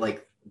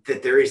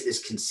there is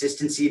this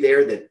consistency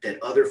there that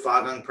other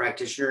Fagong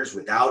practitioners,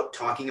 without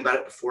talking about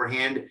it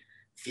beforehand,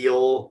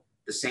 feel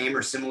the same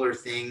or similar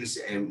things,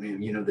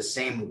 and the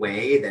same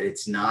way, that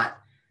it's not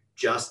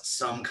just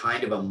some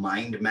kind of a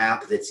mind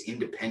map that's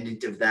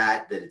independent of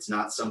that it's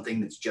not something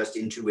that's just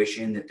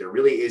intuition, that there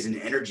really is an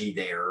energy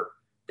there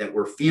that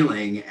we're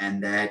feeling,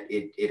 and that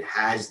it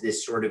has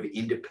this sort of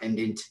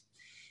independent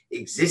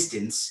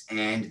existence,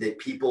 and that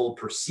people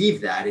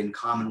perceive that in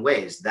common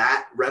ways.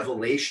 That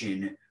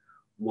revelation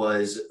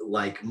was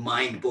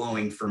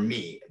mind-blowing for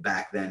me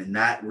back then, and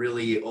that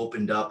really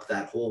opened up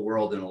that whole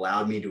world and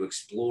allowed me to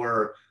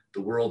explore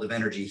the world of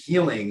energy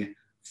healing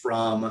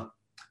from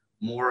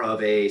more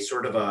of a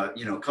sort of a,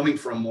 coming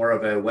from more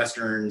of a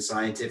Western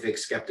scientific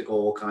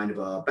skeptical kind of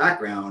a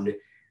background.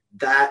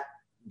 That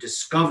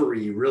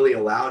discovery really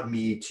allowed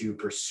me to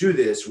pursue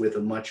this with a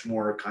much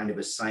more kind of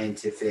a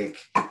scientific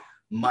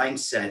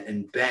mindset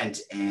and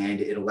bent,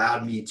 and it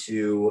allowed me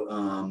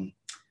to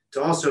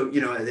also,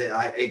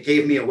 it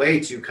gave me a way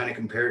to kind of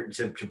compare,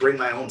 to bring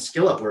my own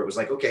skill up, where it was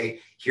like, okay,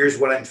 here's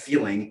what I'm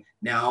feeling.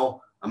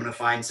 Now I'm going to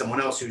find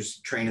someone else who's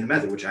trained in the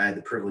method, which I had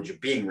the privilege of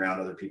being around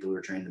other people who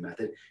are trained in the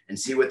method, and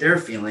see what they're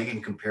feeling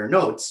and compare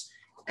notes.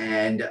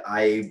 And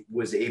I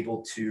was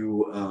able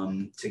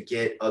to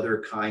get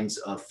other kinds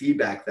of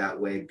feedback that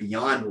way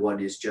beyond what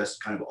is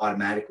just kind of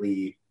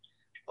automatically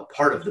a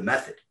part of the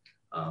method,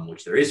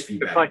 which there is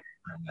feedback in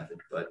the method.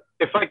 But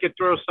if I could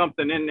throw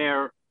something in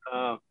there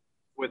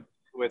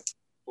with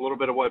a little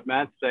bit of what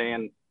Matt's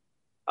saying,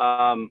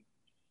 I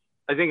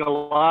think a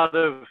lot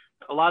of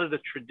the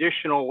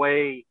traditional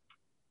way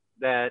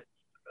that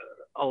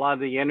a lot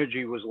of the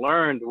energy was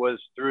learned was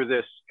through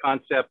this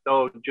concept,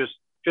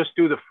 just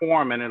do the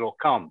form and it'll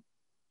come.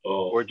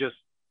 Or just,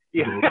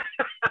 yeah.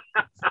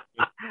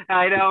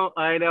 I know.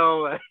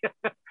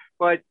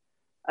 But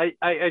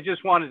I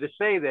just wanted to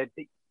say that,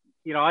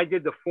 I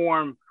did the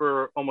form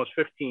for almost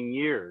 15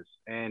 years.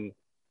 And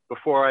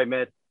before I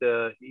met,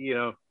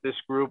 this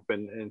group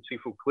and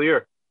Seafood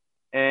Clear,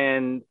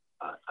 and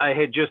I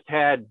had just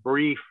had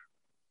brief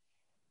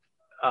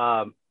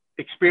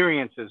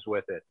experiences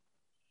with it.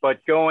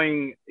 But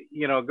going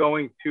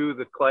to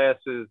the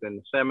classes and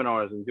the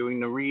seminars and doing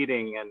the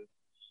reading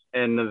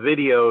and the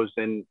videos,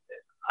 and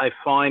I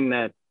find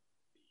that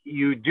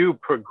you do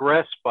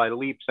progress by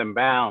leaps and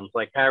bounds.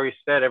 Like Harry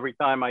said, every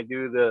time I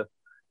do the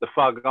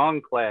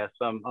Fagong class,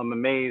 I'm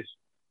amazed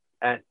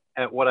at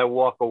what I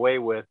walk away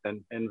with,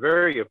 and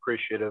very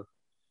appreciative.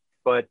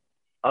 But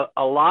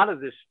a lot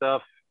of this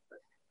stuff,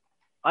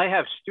 I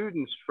have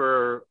students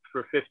for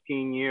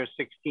 15 years,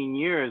 16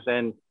 years,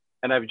 and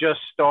I've just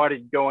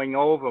started going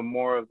over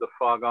more of the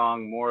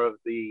Fagong, more of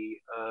the,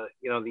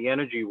 the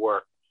energy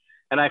work.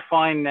 And I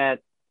find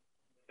that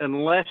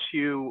unless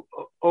you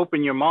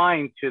open your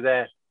mind to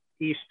that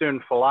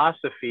Eastern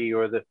philosophy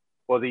or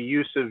the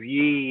use of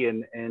Yi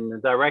and the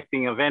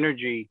directing of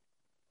energy,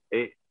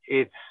 it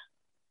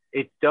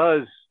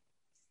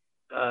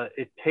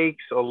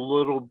takes a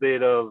little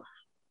bit of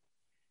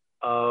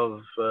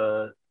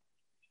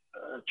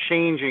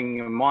changing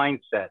your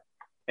mindset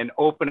and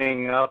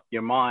opening up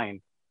your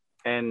mind.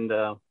 And,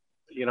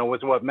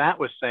 with what Matt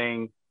was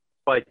saying,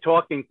 by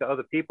talking to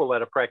other people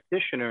that are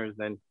practitioners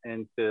and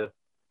to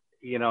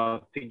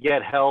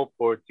get help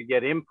or to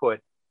get input,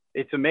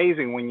 it's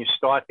amazing when you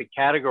start to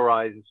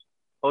categorize,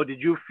 oh, did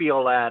you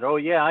feel that? Oh,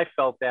 yeah, I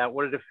felt that.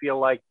 What did it feel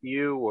like to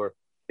you? Or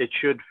it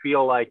should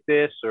feel like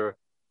this,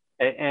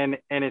 and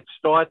it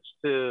starts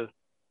to,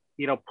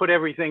 put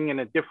everything in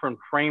a different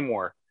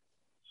framework.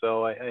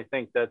 So I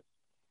think that's,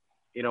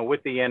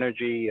 with the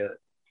energy,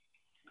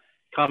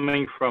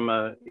 coming from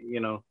an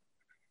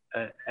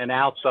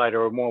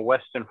outsider or more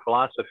Western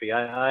philosophy,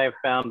 I have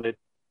found it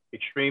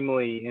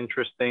extremely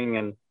interesting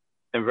and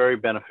very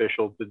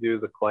beneficial to do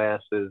the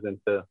classes and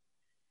to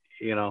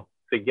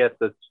get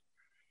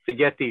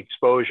the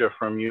exposure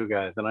from you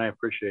guys, and I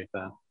appreciate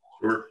that.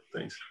 Sure,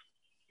 thanks.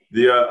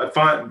 I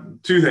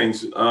find two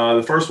things.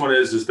 The first one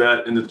is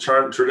that in the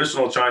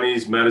traditional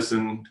Chinese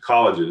medicine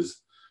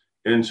colleges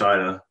in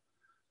China,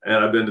 and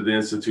I've been to the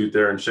institute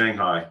there in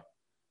Shanghai,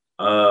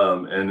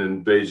 and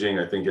in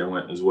Beijing, I think I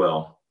went as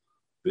well.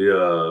 I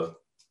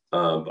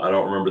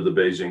don't remember the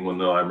Beijing one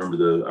though. I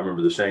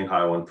remember the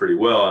Shanghai one pretty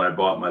well, and I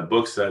bought my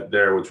book set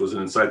there, which was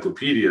an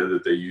encyclopedia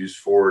that they used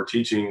for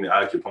teaching the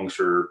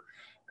acupuncture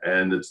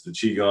and it's the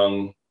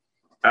Qigong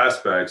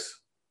aspects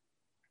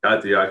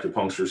at the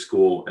acupuncture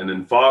school. And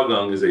then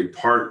Fagong is a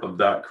part of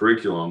that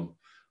curriculum,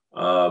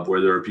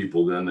 where there are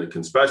people then that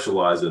can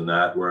specialize in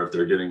that, where if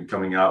they're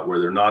coming out where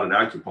they're not an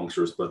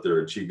acupuncturist, but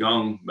they're a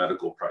Qigong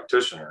medical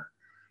practitioner,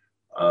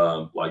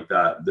 like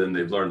that, then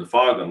they've learned the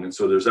Fagong. And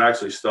so there's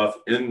actually stuff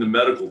in the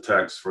medical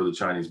text for the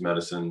Chinese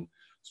medicine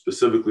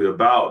specifically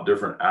about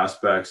different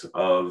aspects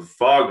of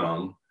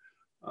Fagong,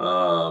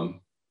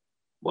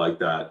 like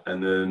that.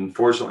 And then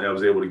fortunately I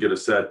was able to get a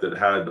set that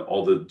had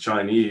all the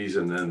Chinese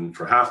and then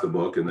for half the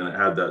book, and then it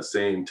had that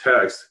same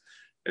text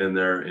in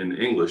there in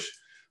English.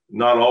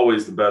 Not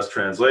always the best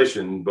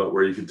translation, but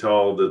where you could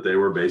tell that they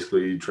were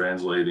basically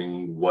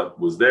translating what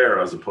was there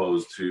as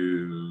opposed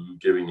to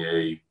giving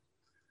a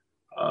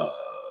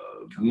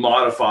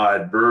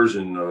modified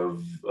version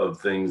of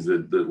things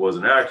that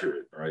wasn't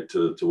accurate, right,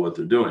 to what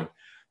they're doing.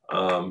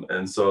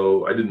 And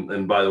so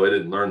and by the way, I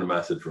didn't learn the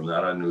method from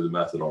that. I knew the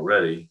method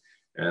already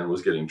and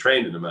was getting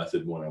trained in the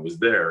method when I was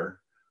there.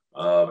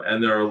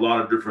 And there are a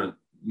lot of different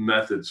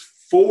methods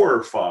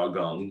for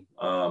Fagong.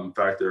 In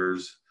fact,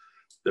 there's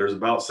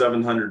about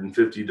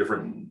 750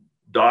 different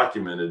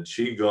documented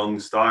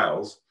Qigong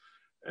styles.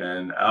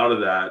 And out of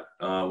that,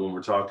 when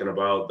we're talking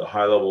about the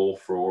high level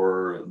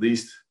for at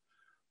least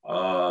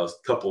a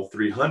couple,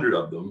 300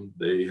 of them,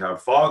 they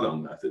have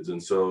Fagong methods.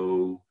 And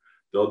so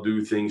they'll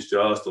do things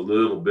just a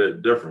little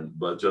bit different,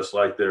 but just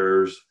like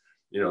there's,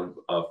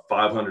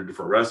 500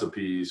 different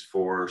recipes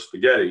for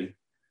spaghetti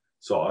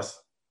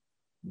sauce,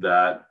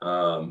 that,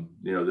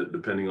 that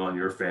depending on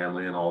your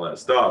family and all that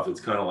stuff, it's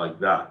kind of like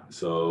that.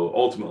 So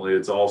ultimately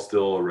it's all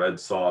still a red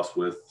sauce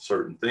with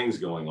certain things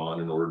going on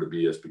in order to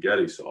be a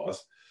spaghetti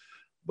sauce.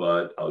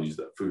 But I'll use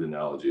that food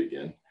analogy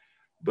again.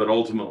 But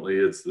ultimately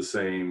it's the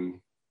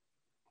same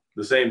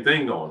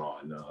thing going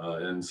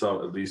on, and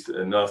so at least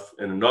enough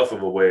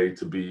of a way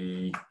to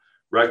be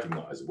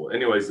recognizable.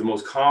 Anyways, the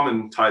most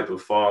common type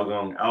of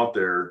Fa-Gong out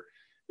there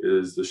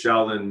is the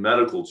Shaolin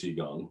medical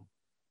Qigong,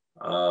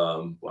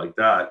 like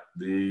that.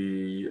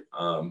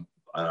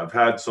 I've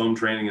had some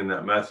training in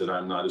that method.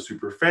 I'm not a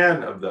super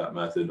fan of that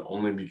method,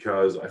 only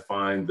because I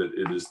find that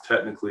it is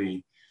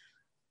technically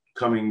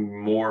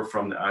coming more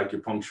from the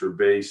acupuncture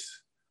base,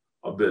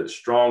 a bit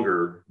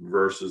stronger,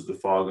 versus the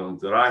Fa-Gong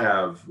that I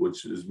have,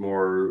 which is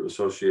more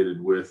associated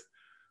with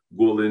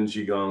Guilin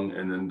Qigong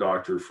and then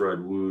Dr.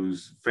 Fred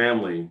Wu's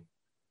family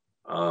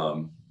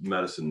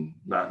medicine,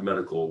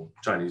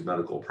 Chinese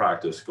medical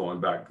practice,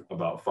 going back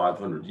about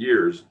 500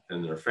 years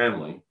in their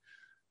family.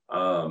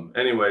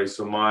 Anyway,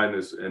 so mine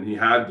is, and he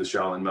had the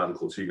Shaolin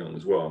medical Qigong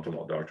as well. I'm talking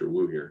about Dr.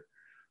 Wu here.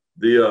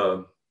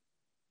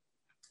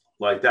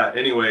 Like that.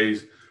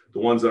 Anyways, the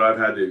ones that I've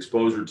had the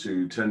exposure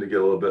to tend to get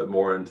a little bit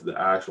more into the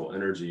actual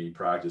energy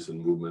practice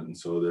and movement. And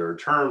so there are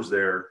terms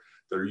there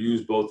that are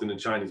used both in the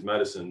Chinese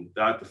medicine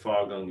that the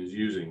Fa-Gong is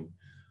using,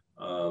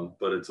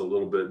 but it's a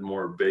little bit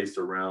more based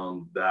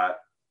around that,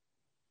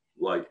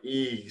 like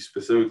E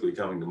specifically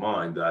coming to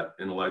mind, that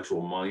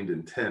intellectual mind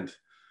intent.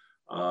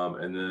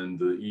 And then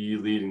the E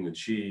leading the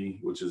Qi,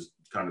 which is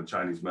kind of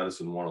Chinese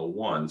medicine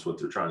 101. It's what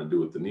they're trying to do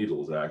with the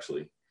needles,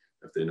 actually,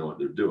 if they know what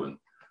they're doing,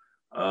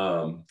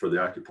 for the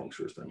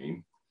acupuncturist, I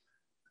mean.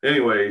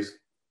 Anyways,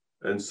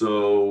 and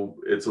so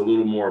it's a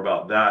little more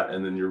about that.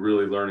 And then you're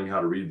really learning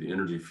how to read the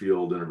energy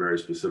field in a very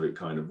specific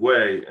kind of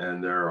way.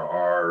 And there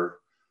are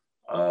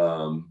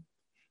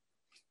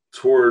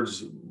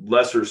towards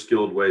lesser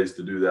skilled ways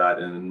to do that,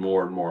 and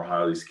more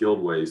highly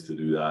skilled ways to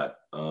do that.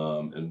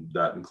 And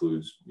that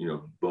includes,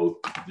 both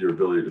your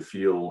ability to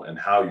feel and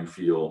how you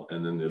feel,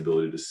 and then the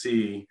ability to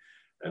see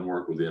and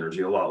work with the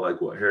energy, a lot like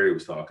what Harry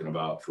was talking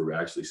about, for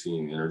actually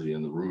seeing the energy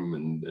in the room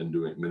and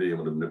being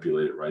able to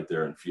manipulate it right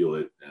there and feel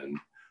it and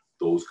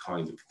those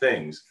kinds of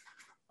things.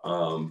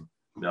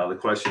 Now the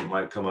question that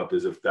might come up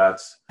is if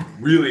that's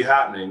really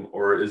happening,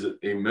 or is it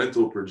a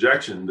mental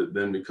projection that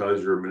then,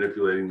 because you're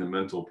manipulating the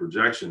mental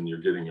projection,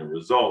 you're getting a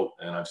result.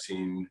 And I've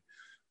seen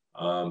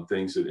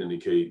things that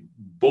indicate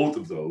both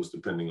of those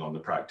depending on the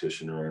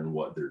practitioner and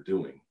what they're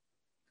doing.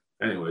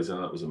 Anyways, I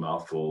know that was a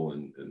mouthful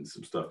and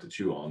some stuff to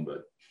chew on,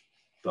 but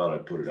thought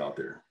I'd put it out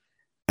there.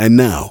 And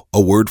now,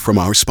 a word from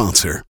our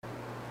sponsor.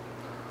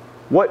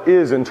 What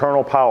is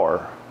internal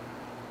power?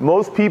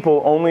 Most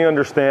people only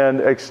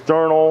understand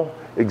external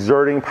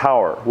exerting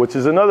power, which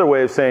is another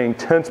way of saying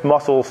tense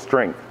muscle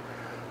strength.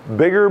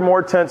 Bigger,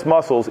 more tense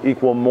muscles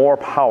equal more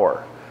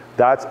power.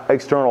 That's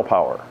external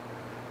power.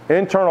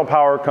 Internal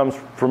power comes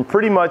from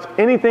pretty much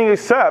anything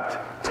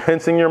except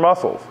tensing your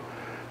muscles.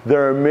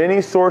 There are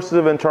many sources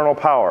of internal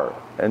power,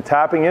 and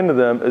tapping into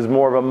them is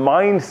more of a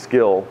mind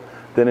skill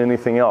than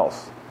anything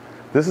else.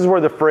 This is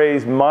where the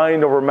phrase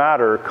mind over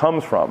matter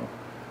comes from.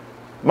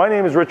 My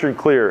name is Richard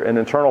Clear, and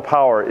internal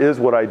power is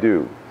what I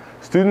do.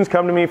 Students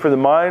come to me for the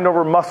mind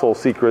over muscle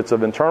secrets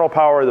of internal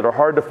power that are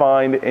hard to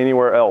find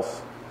anywhere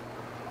else.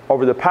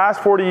 Over the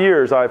past 40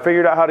 years, I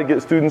figured out how to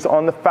get students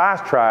on the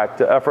fast track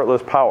to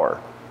effortless power.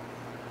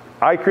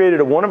 I created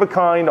a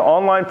one-of-a-kind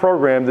online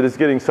program that is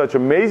getting such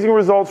amazing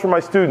results for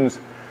my students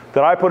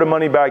that I put a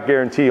money-back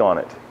guarantee on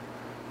it.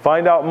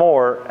 Find out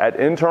more at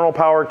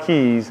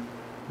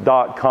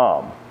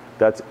internalpowerkeys.com.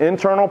 That's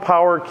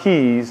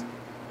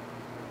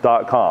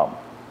internalpowerkeys.com.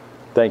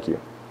 Thank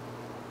you.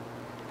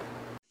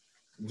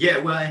 Yeah,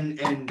 well,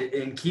 and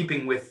in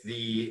keeping with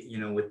the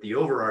with the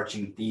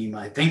overarching theme,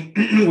 I think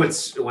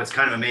what's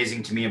kind of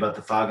amazing to me about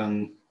the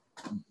Fa-Gong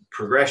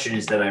progression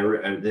is that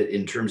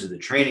in terms of the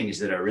training, is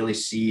that I really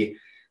see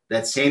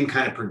that same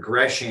kind of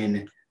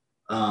progression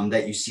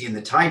that you see in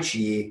the Tai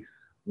Chi,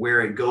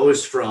 where it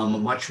goes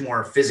from much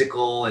more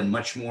physical and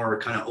much more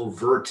kind of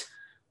overt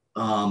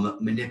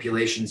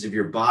manipulations of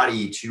your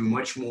body to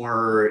much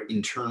more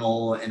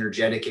internal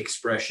energetic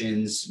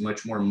expressions,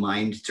 much more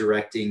mind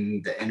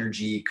directing the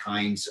energy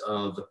kinds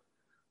of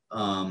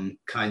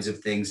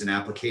things and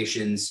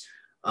applications,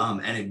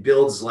 and it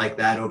builds like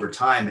that over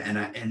time.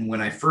 And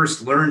when I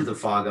first learned the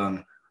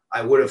Fa-Gong,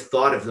 I would have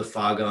thought of the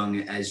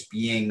Fa-Gong as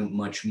being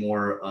much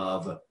more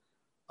of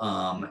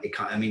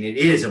it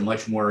is a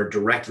much more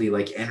directly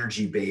like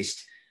energy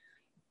based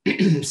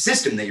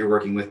system that you're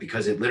working with,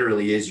 because it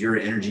literally is your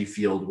energy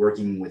field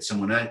working with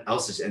someone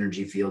else's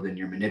energy field, and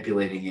you're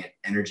manipulating it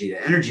energy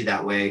to energy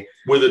that way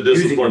with a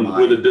disciplined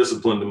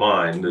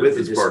mind.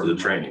 It's part of the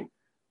training.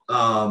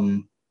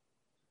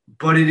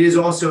 But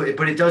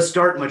it does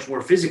start much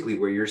more physically,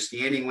 where you're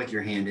standing with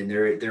your hand, and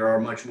there are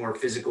much more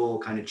physical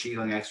kind of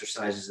Qigong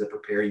exercises that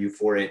prepare you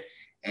for it,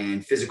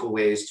 and physical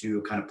ways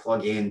to kind of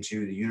plug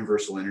into the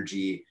universal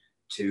energy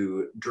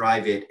to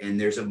drive it. And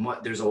there's a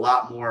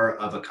lot more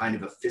of a kind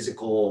of a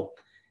physical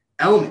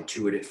element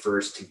to it at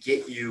first, to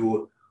get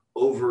you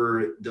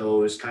over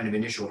those kind of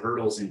initial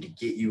hurdles and to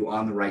get you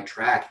on the right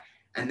track.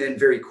 And then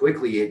very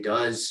quickly, it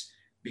does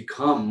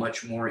become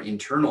much more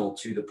internal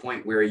to the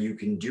point where you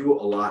can do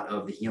a lot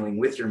of the healing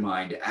with your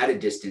mind at a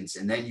distance,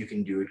 and then you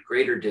can do it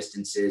greater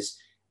distances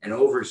and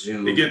over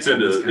Zoom. It gets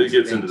into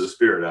the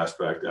spirit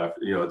aspect after,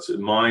 it's a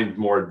mind,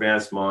 more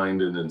advanced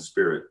mind, and then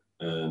spirit,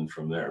 and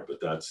from there. But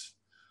that's,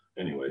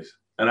 anyways.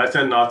 And I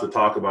tend not to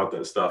talk about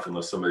that stuff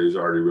unless somebody's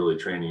already really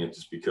training it,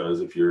 just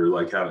because if you're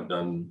like haven't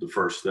done the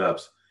first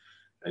steps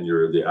and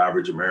you're the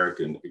average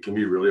American, it can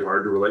be really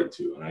hard to relate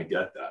to. And I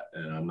get that.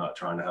 And I'm not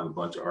trying to have a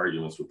bunch of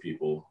arguments with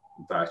people.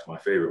 In fact, my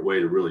favorite way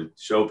to really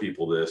show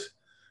people this,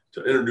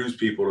 to introduce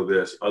people to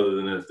this, other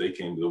than if they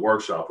came to the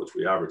workshop, which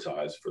we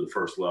advertise for the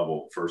first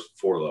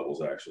 4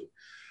 levels actually,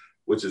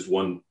 which is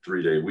 1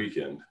 3-day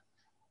weekend.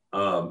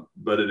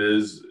 But it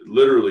is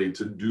literally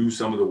to do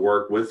some of the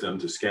work with them,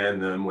 to scan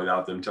them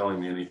without them telling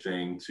me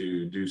anything,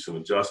 to do some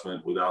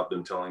adjustment without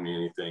them telling me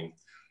anything,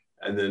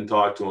 and then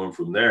talk to them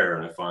from there.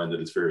 And I find that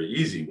it's very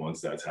easy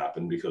once that's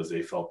happened, because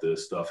they felt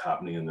this stuff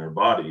happening in their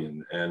body,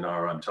 and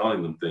I'm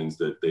telling them things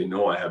that they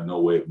know I have no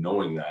way of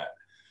knowing that.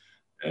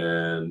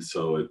 And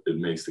so it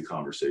makes the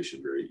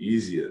conversation very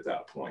easy at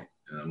that point.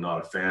 And I'm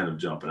not a fan of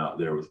jumping out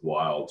there with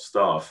wild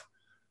stuff,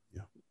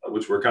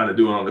 which we're kind of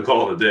doing on the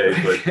call today,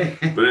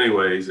 but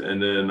anyways,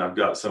 and then I've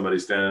got somebody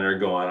standing there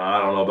going, I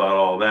don't know about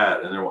all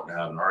that. And they're wanting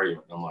to have an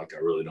argument. And I'm like, I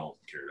really don't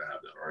care to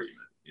have that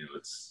argument.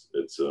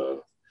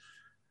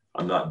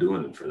 I'm not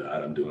doing it for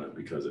that. I'm doing it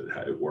because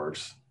it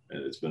works,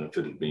 and it's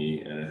benefited me,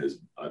 and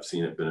I've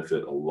seen it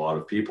benefit a lot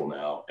of people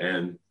now.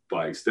 And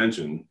by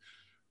extension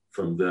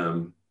from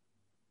them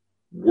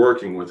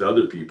working with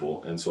other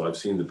people. And so I've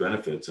seen the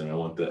benefits, and I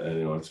want that,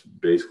 and, it's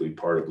basically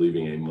part of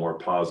leaving a more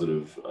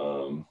positive,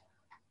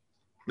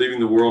 leaving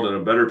the world in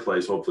a better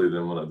place, hopefully,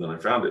 than I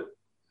found it.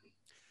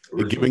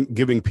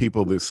 Giving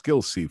people the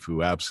skill,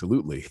 Sifu,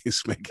 absolutely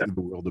is making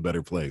the world a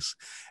better place.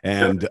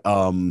 And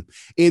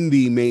in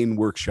the main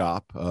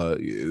workshop,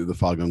 the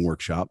Fogong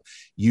workshop,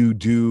 you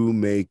do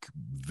make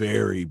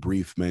very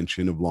brief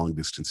mention of long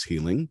distance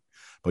healing,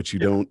 but you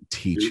don't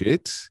teach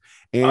it.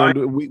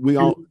 And we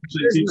all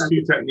teach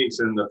 2 techniques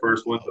in the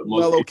first one, but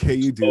most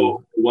you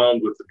do.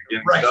 Overwhelmed with the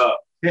beginning stuff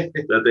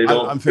that they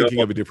don't. I'm thinking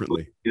of it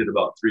differently. It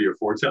about 3 or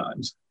 4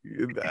 times.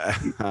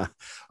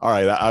 All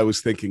right, I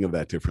was thinking of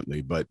that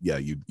differently, but yeah,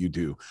 you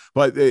do.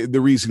 But the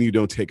reason you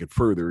don't take it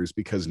further is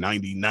because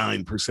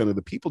 99% of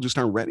the people just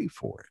aren't ready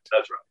for it.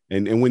 That's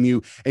right. And when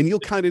you'll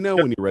kind of know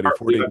when you're ready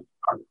for it.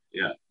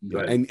 Yeah.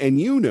 And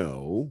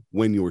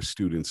when your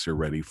students are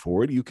ready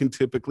for it, you can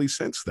typically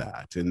sense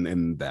that.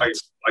 And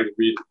that's I can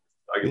read it.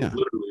 I can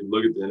literally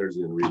look at the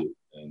energy and read it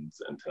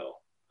and tell.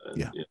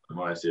 And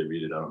when I say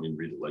read it, I don't mean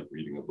read it like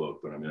reading a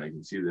book, but I mean I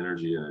can see the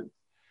energy, and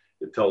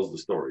it tells the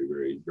story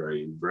very,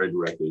 very, very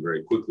directly,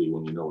 very quickly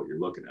when you know what you're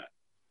looking at.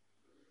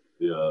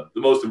 The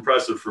most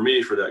impressive for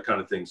me for that kind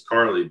of thing is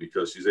Carly,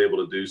 because she's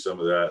able to do some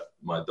of that.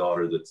 My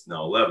daughter, that's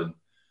now 11,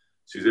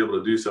 she's able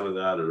to do some of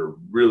that at a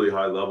really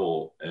high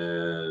level,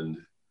 and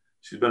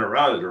she's been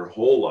around it her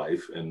whole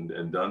life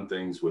and done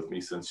things with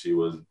me since she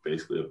was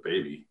basically a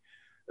baby.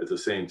 At the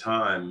same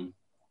time,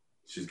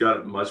 she's got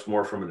it much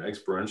more from an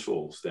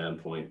experiential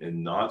standpoint,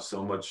 and not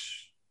so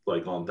much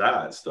like on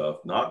that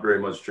stuff, not very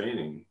much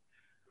training.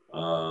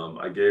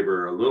 I gave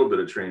her a little bit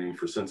of training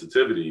for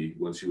sensitivity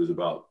when she was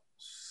about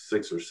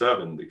 6 or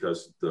 7,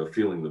 because the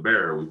feeling the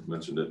bear, we've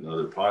mentioned it in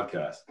other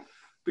podcasts,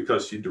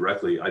 because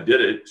I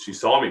did it. She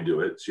saw me do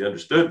it. She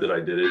understood that I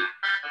did it,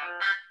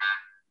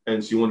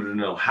 and she wanted to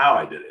know how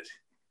I did it.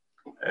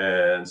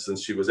 And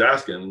since she was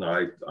asking,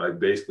 I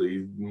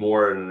basically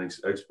more in an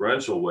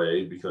experiential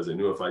way, because I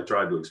knew if I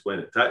tried to explain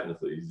it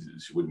technically,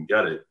 she wouldn't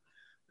get it.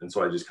 And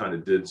so I just kind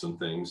of did some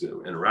things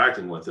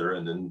interacting with her.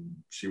 And then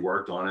she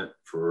worked on it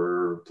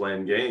for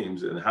playing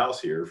games in the house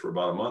here for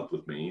about a month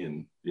with me.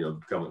 And,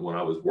 coming when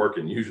I was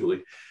working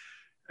usually.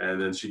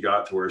 And then she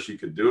got to where she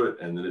could do it.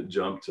 And then it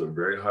jumped to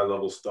very high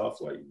level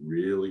stuff, like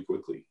really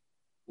quickly,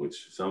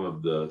 which some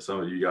of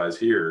you guys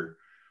here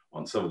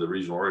on some of the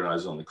regional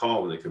organizers on the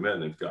call, when they come in,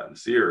 they've gotten to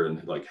see her.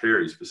 And like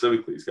Harry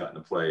specifically, he's gotten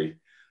to play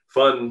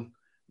fun,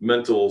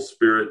 mental,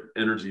 spirit,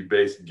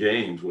 energy-based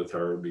games with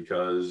her,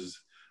 because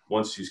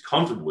once she's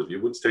comfortable with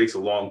you, which takes a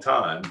long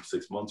time,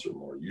 6 months or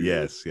more. Usually,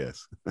 yes.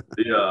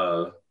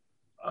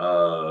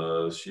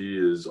 She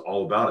is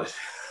all about it.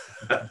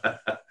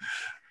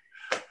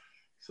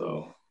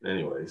 So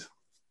anyways.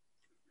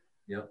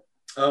 Yep.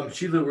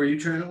 Sheila, were you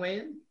trying to weigh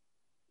in?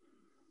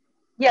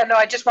 Yeah, no,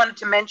 I just wanted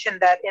to mention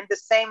that in the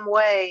same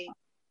way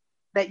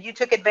that you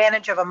took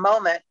advantage of a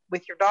moment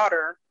with your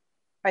daughter,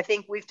 I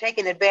think we've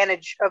taken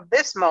advantage of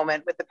this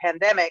moment with the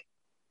pandemic,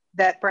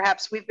 that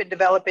perhaps we've been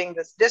developing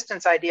this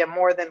distance idea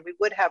more than we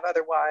would have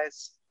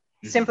otherwise,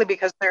 simply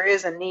because there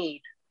is a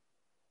need.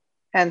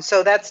 And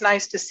so that's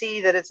nice to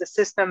see that it's a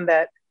system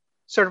that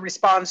sort of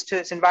responds to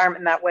its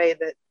environment in that way,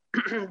 that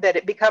that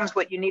it becomes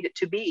what you need it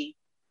to be.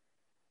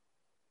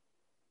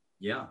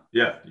 Yeah.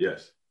 Yeah.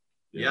 Yes.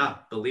 Yeah,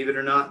 believe it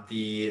or not,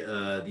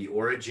 the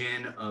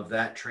origin of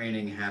that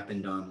training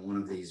happened on one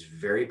of these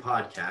very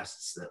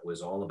podcasts that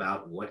was all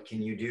about what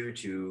can you do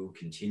to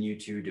continue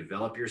to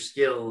develop your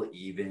skill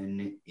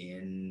even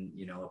in,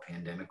 you know, a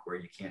pandemic where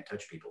you can't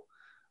touch people.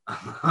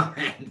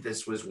 And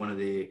this was one of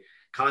the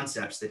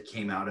concepts that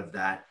came out of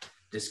that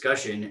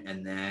discussion,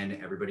 and then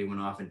everybody went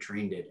off and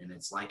trained it, and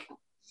it's like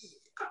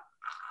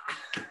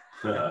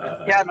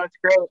yeah, no, it's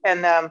great.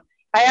 And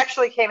I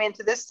actually came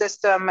into this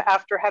system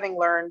after having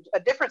learned a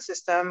different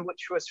system,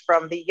 which was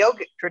from the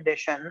yogic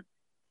tradition.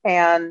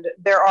 And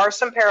there are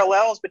some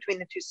parallels between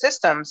the two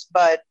systems,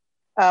 but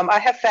I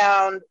have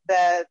found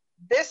that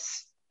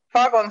this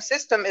Fogong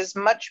system is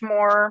much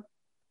more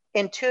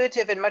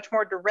intuitive and much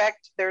more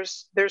direct.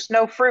 There's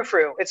no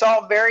frou-frou. It's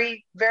all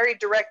very, very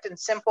direct and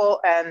simple.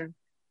 And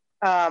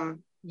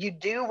you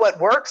do what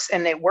works,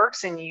 and it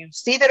works, and you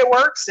see that it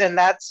works. And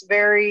that's a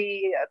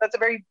very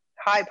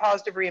high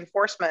positive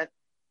reinforcement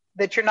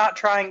that you're not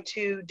trying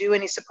to do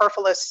any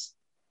superfluous,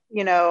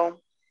 you know,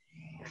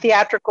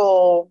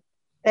 theatrical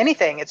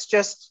anything. It's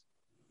just,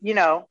 you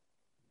know,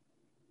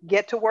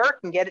 get to work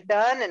and get it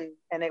done,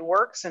 and it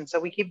works. And so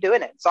we keep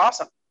doing it. It's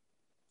awesome.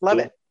 Love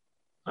it.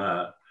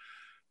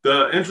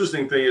 The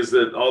interesting thing is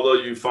that although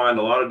you find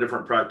a lot of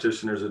different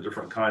practitioners of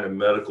different kind of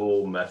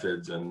medical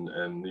methods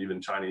and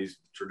even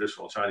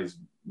traditional Chinese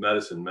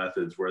medicine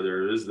methods where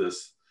there is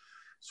this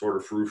sort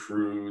of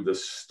frou-frou,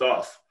 this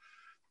stuff,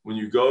 when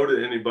you go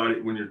to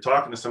anybody, when you're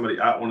talking to somebody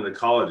at one of the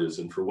colleges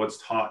and for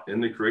what's taught in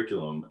the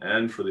curriculum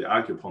and for the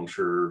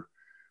acupuncture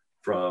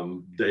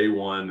from day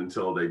one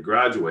until they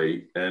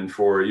graduate, and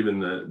for even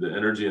the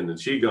energy and the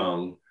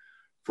Qigong,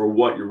 for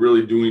what you're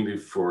really doing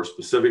for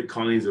specific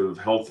kinds of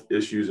health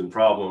issues and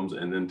problems,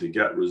 and then to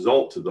get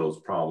result to those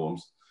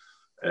problems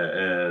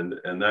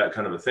and that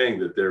kind of a thing,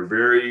 that they're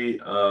very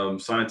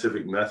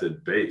scientific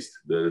method based,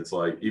 that it's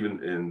like,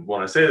 even in,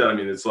 when I say that, I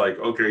mean, it's like,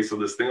 okay, so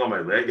this thing on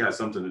my leg has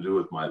something to do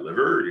with my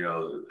liver, you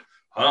know,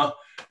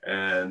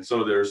 and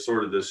so there's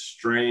sort of this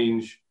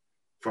strange,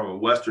 from a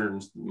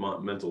Western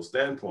mental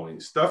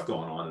standpoint, stuff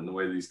going on in the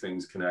way these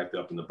things connect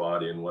up in the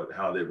body and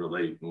how they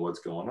relate and what's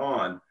going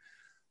on.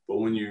 But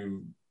when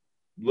you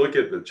look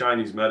at the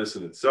Chinese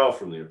medicine itself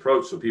from the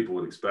approach, so people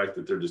would expect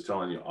that they're just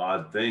telling you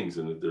odd things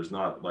and that there's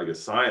not like a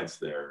science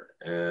there.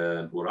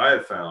 And what I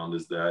have found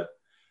is that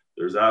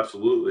there's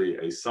absolutely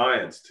a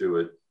science to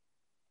it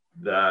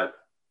that,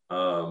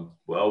 well,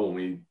 when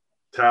we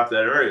tap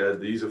that area,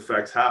 these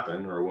effects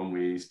happen, or when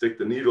we stick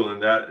the needle in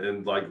that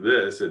and like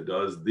this, it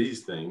does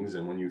these things.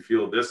 And when you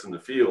feel this in the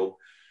field,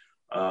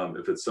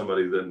 if it's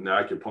somebody that in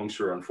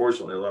acupuncture,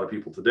 unfortunately, a lot of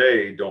people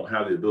today don't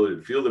have the ability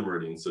to feel the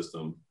meridian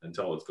system and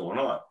tell what's going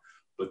on.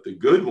 But the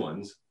good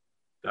ones,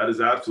 that is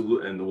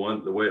absolute. And the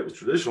way it was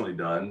traditionally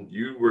done,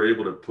 you were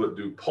able to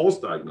do pulse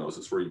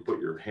diagnosis, where you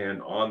put your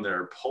hand on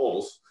their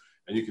pulse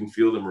and you can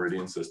feel the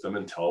meridian system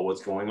and tell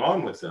what's going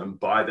on with them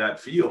by that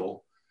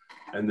feel.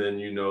 And then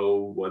you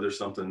know whether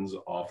something's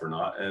off or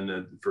not. And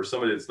then for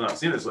somebody that's not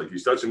seen it, it's like,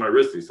 he's touching my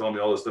wrist, he's telling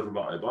me all this stuff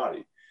about my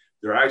body.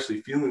 They're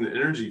actually feeling the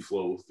energy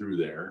flow through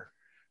there.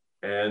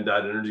 And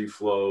that energy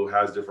flow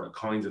has different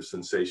kinds of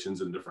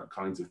sensations and different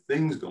kinds of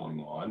things going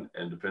on.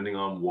 And depending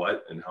on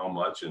what and how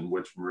much and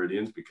which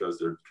meridians, because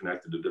they're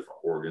connected to different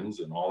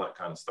organs and all that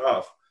kind of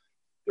stuff,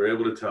 they're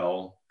able to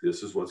tell,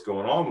 this is what's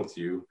going on with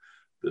you.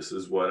 This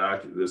is what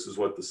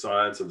the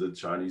science of the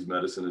Chinese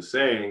medicine is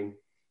saying.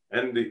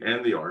 And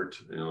the art,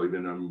 you know,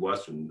 even in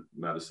Western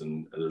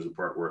medicine, there's a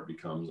part where it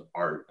becomes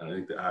art. And I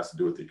think that has to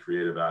do with the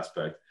creative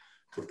aspect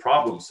to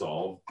problem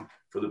solve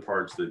for the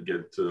parts that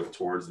get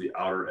towards the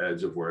outer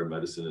edge of where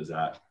medicine is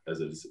at,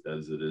 as it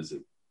is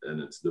in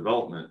its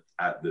development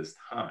at this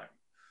time.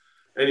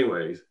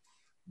 Anyways,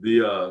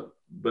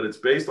 but it's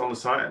based on the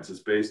science. It's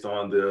based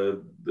on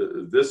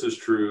this is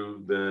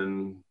true,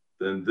 then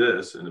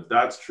this, and if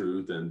that's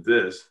true, then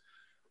this,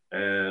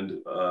 and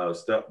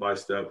step by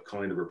step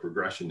kind of a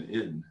progression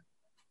in,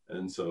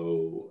 and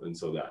so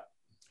that.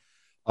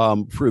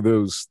 For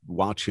those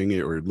watching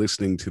or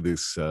listening to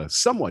this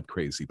somewhat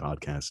crazy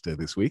podcast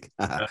this week,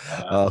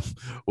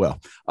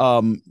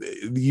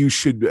 you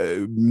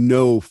should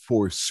know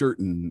for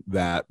certain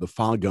that the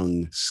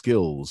Fogong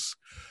skills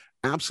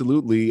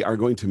absolutely are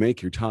going to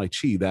make your Tai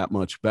Chi that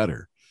much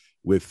better.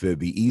 With the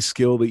E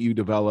skill that you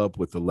develop,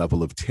 with the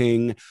level of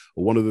Ting,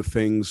 one of the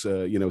things,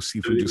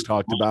 Sifu just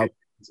talked about.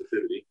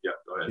 Sensitivity. Yeah,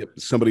 go ahead.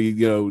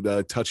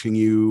 Somebody, touching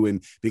you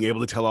and being able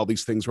to tell all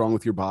these things wrong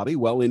with your body.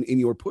 Well, in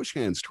your push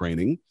hands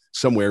training,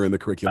 somewhere in the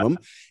curriculum,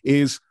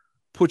 is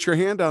put your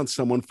hand on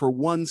someone for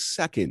 1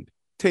 second,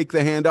 take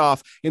the hand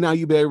off, and now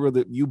you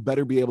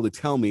better be able to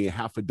tell me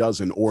half a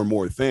dozen or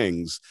more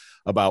things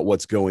about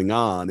what's going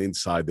on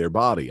inside their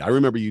body. I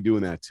remember you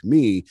doing that to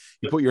me.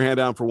 You put your hand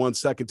down for 1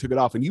 second, took it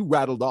off, and you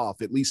rattled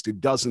off at least a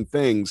dozen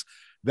things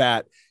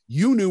that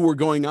you knew were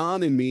going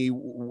on in me.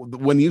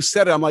 When you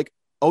said it, I'm like,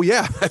 oh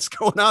yeah, that's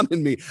going on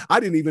in me. I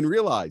didn't even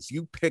realize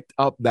you picked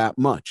up that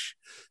much.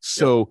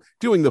 So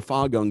doing the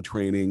Fogong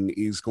training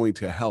is going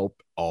to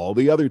help all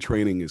the other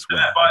training as well.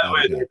 By the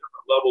way, different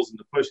levels in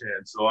the push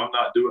hand, so I'm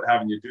not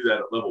having you do that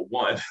at level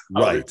 1.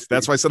 Right.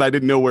 That's why I said I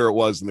didn't know where it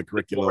was in the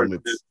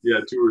curriculum. Yeah,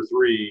 2 or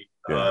 3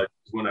 Yeah.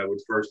 when I would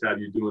first have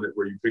you doing it,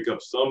 where you pick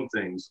up some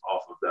things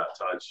off of that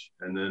touch,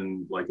 and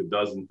then like a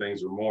dozen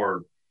things or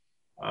more.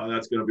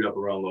 That's going to be up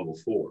around level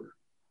 4.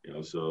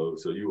 So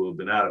you will have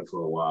been at it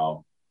for a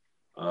while.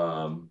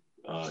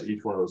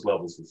 Each one of those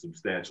levels is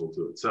substantial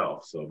to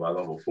itself. So by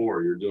level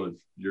 4,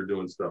 you're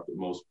doing stuff that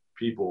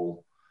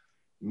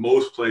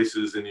most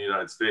places in the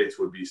United States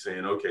would be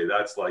saying, okay,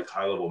 that's like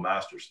high level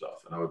master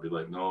stuff. And I would be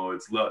like, no,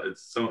 it's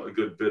a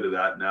good bit of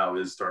that now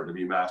is starting to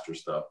be master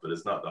stuff, but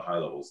it's not the high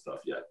level stuff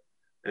yet.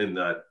 In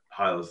that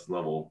highest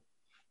level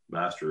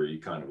mastery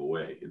kind of a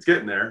way. It's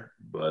getting there,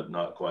 but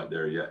not quite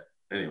there yet.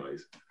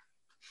 Anyways.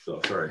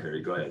 So sorry,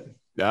 Harry, go ahead.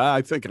 Yeah,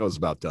 I think I was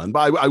about done,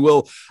 but I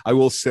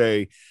will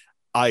say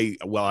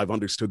I've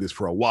understood this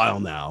for a while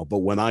now, but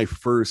when I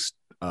first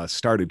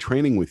started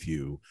training with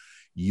you,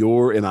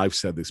 and I've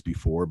said this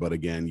before, but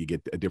again, you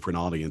get a different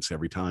audience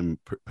every time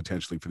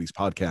potentially for these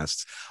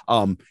podcasts.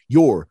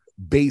 Your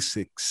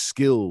basic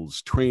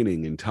skills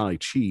training in Tai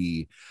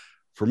Chi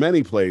for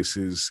many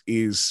places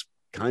is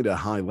kind of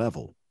high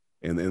level.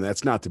 And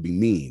that's not to be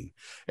mean.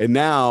 And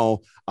now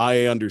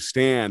I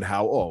understand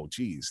how, oh,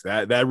 geez,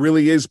 that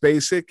really is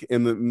basic.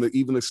 And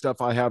even the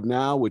stuff I have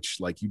now, which,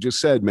 like you just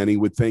said, many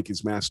would think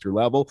is master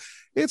level.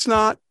 It's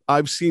not.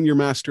 I've seen your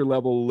master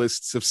level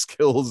lists of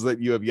skills that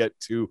you have yet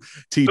to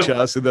teach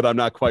us and that I'm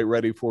not quite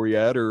ready for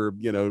yet, or,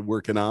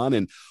 working on.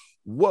 And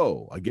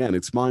whoa, again,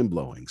 it's mind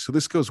blowing. So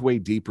this goes way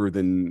deeper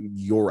than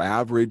your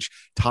average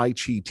Tai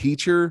Chi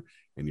teacher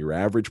and your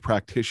average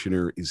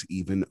practitioner is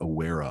even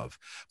aware of.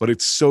 But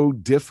it's so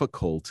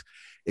difficult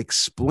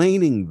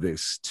explaining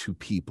this to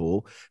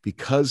people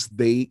because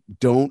they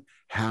don't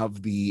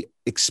have the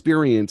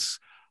experience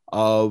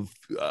of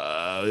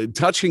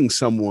touching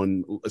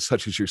someone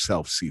such as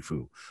yourself,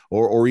 Sifu,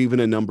 or even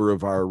a number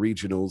of our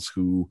regionals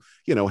who,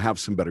 have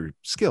some better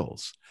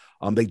skills.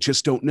 They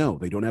just don't know.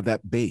 They don't have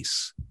that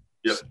base.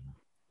 Yep.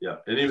 Yeah.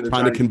 And even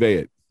trying to convey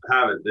it.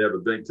 They have a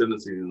big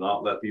tendency to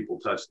not let people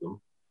touch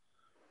them.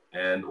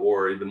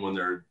 Or even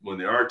when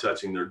they are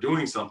touching, they're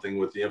doing something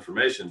with the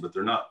information, but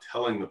they're not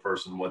telling the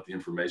person what the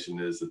information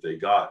is that they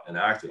got and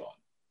acted on.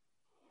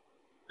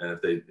 And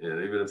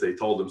even if they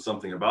told them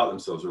something about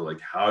themselves, they're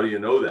like, how do you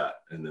know that?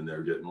 And then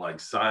they're getting like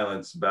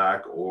silence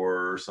back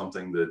or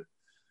something that,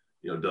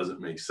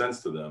 doesn't make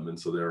sense to them. And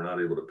so they're not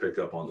able to pick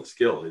up on the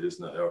skill.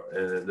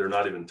 And they're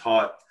not even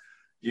taught.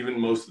 Even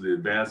most of the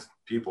advanced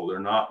people, they're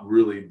not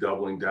really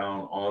doubling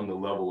down on the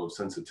level of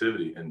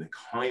sensitivity and the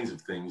kinds of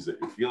things that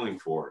you're feeling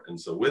for. And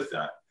so with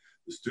that,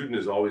 the student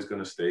is always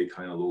going to stay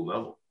kind of low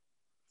level.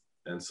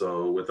 And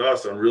so with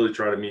us, I'm really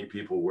trying to meet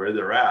people where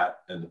they're at.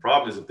 And the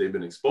problem is if they've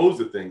been exposed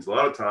to things, a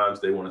lot of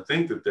times they want to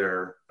think that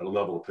they're at a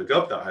level to pick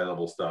up that high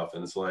level stuff.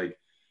 And it's like,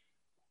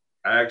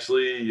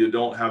 actually, you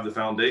don't have the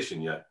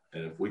foundation yet.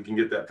 And if we can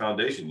get that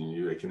foundation,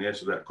 you can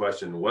answer that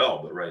question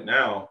well. But right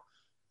now,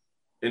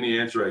 any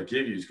answer I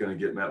give you is going to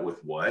get met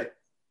with what?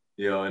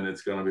 And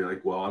it's going to be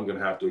like, well, I'm going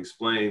to have to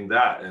explain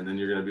that. And then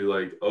you're going to be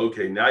like,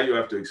 okay, now you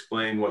have to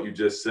explain what you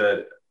just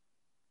said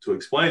to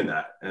explain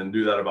that, and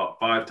do that about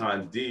 5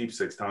 times deep,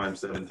 6 times,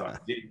 7 times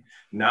deep.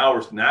 Now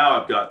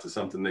I've got to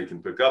something they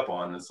can pick up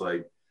on. It's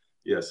like,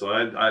 yeah. So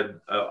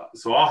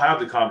so I'll have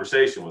the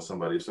conversation with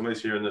somebody. If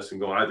somebody's hearing this and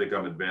going, I think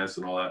I'm advanced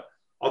and all that,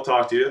 I'll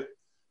talk to you.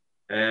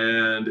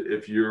 And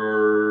if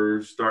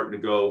you're starting to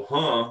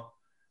go,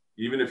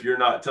 even if you're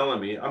not telling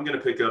me, I'm going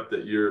to pick up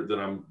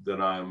that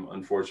I'm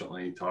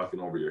unfortunately talking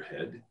over your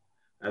head,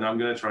 and I'm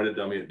going to try to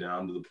dummy it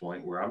down to the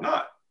point where I'm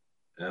not.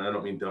 And I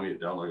don't mean dummy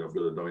it down like I've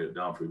got to dummy it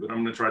down for you, but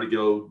I'm going to try to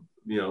go,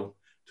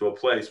 to a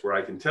place where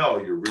I can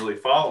tell you're really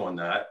following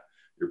that,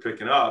 you're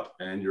picking up,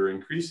 and you're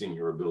increasing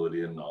your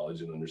ability and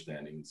knowledge and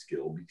understanding and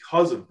skill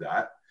because of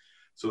that,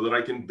 so that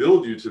I can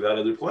build you to that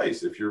other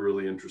place if you're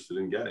really interested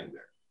in getting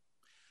there.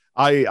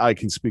 I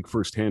can speak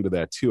firsthand to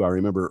that too. I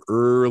remember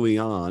early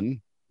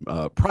on,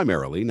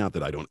 primarily, not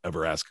that I don't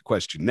ever ask a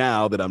question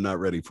now that I'm not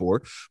ready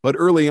for, but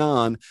early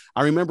on,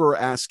 I remember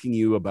asking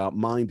you about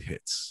mind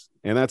hits,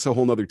 and that's a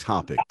whole nother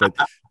topic, but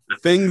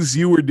things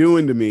you were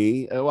doing to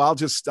me, I'll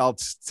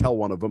tell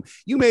one of them.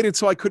 You made it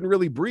so I couldn't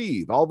really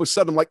breathe. All of a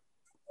sudden, I'm like,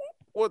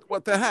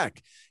 what the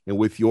heck? And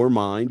with your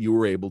mind, you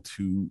were able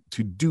to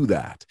do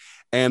that.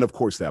 And of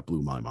course, that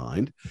blew my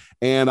mind.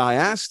 And I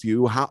asked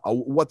you,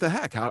 what the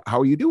heck? How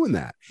are you doing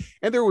that?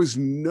 And there was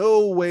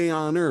no way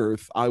on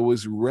earth I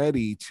was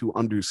ready to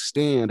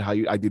understand how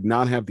I did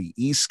not have the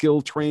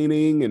e-skill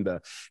training and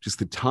just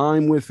the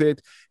time with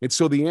it. And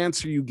so the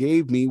answer you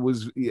gave me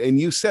was, and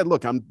you said,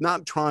 look, I'm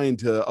not trying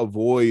to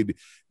avoid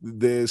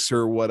this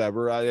or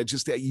whatever.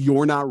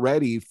 You're not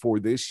ready for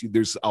this.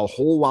 There's a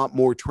whole lot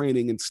more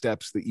training and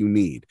steps that you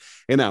need.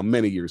 And now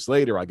many years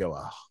later, I go,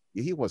 oh,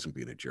 he wasn't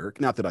being a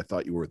jerk. Not that I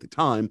thought you were at the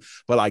time,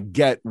 but I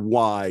get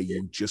why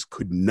you just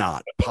could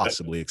not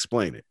possibly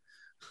explain it.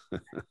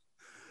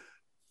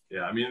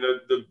 Yeah. I mean,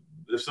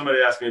 if somebody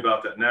asked me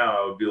about that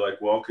now, I would be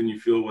like, well, can you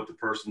feel what the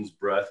person's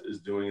breath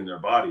is doing in their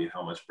body,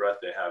 how much breath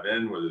they have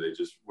in, whether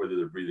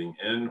they're breathing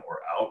in or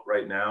out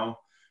right now,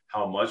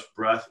 how much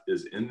breath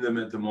is in them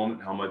at the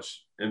moment, how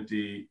much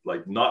empty,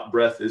 like not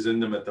breath is in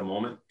them at the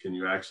moment. Can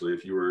you actually,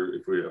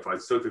 if I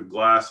took a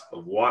glass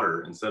of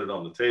water and set it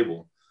on the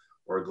table,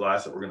 or a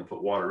glass that we're going to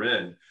put water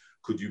in,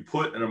 could you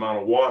put an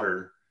amount of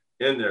water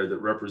in there that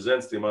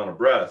represents the amount of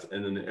breath,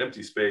 and then the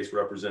empty space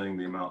representing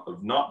the amount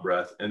of not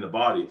breath in the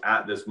body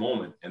at this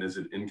moment? And is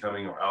it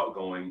incoming or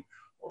outgoing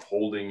or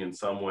holding in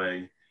some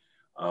way?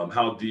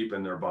 How deep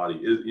in their body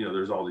is,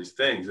 there's all these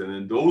things. And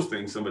then those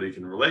things somebody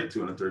can relate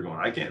to. And if they're going,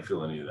 I can't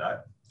feel any of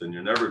that, then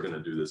you're never going to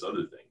do this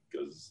other thing,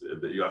 because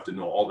you have to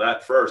know all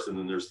that first. And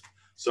then there's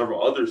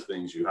several other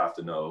things you have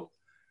to know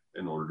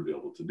in order to be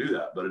able to do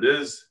that. But it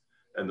is,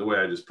 and the way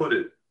I just put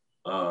it,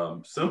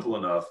 simple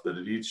enough that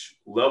at each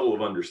level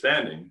of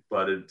understanding,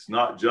 but it's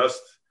not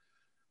just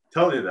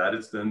telling you that,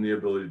 it's then the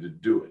ability to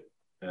do it,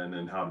 and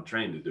then how to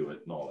train to do it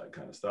and all that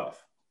kind of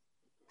stuff.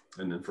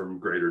 And then from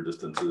greater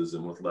distances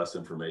and with less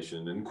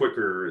information and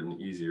quicker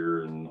and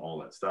easier and all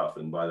that stuff.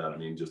 And by that, I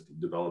mean just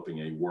developing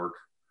a work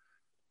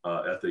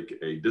ethic,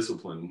 a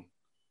discipline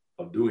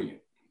of doing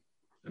it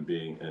and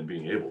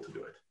being able to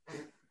do it.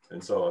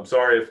 And so I'm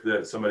sorry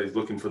if somebody's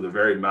looking for the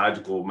very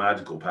magical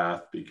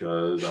path,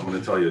 because I'm going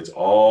to tell you, it's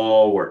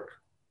all work,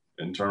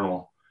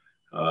 internal.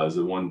 As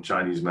the one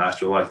Chinese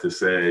master liked to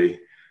say,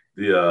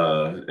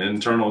 the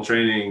internal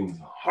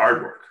training,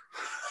 hard work.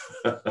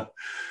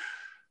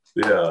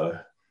 Yeah.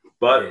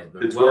 But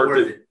it's well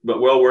worth it,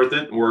 but well worth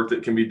it, and work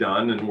that can be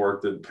done, and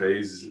work that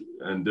pays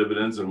and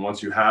dividends. And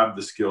once you have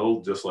the skill,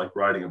 just like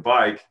riding a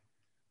bike,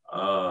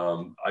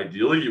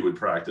 ideally you would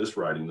practice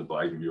riding the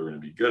bike if you're going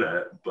to be good at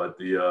it.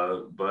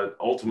 But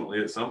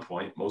ultimately, at some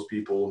point, most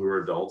people who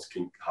are adults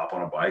can hop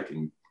on a bike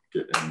and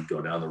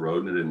go down the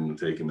road, and it didn't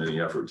take them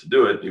any effort to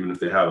do it. Even if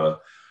they have a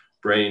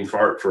brain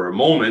fart for a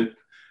moment,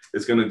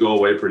 it's going to go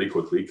away pretty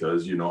quickly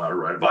because you know how to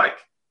ride a bike.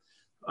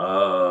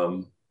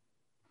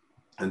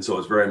 And so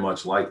it's very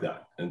much like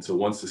that. And so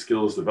once the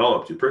skill is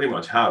developed, you pretty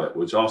much have it,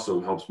 which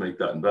also helps make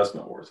that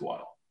investment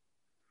worthwhile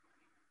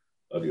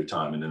of your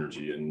time and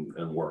energy and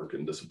work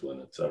and discipline,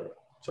 et cetera.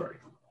 Sorry.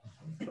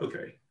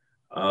 Okay.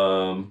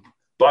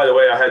 By the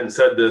way, I hadn't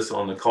said this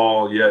on the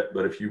call yet,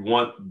 but if you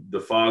want the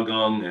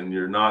Fagung and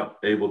you're not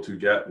able to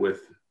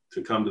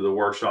come to the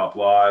workshop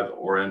live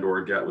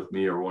or get with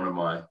me or one of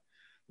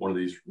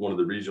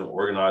the regional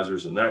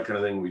organizers and that kind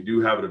of thing, we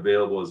do have it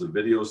available as a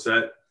video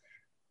set.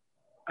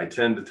 I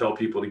tend to tell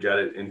people to get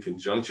it in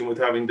conjunction with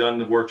having done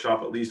the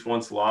workshop at least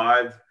once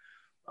live.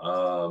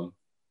 But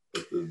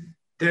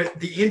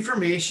the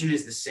information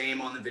is the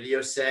same on the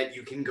video set.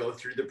 You can go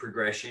through the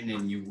progression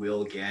and you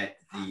will get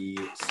the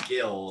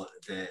skill.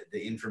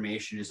 The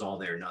information is all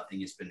there. Nothing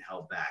has been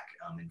held back.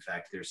 In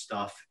fact, there's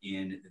stuff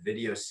in the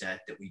video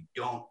set that we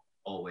don't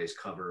always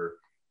cover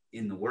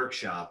in the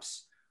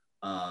workshops.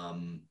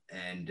 And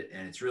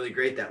it's really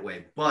great that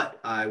way. But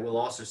I will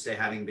also say,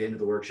 having been to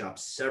the workshop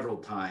several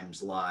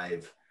times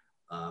live,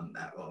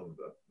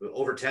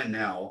 over 10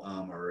 now,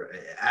 or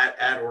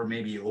at or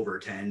maybe over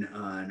 10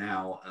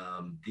 now,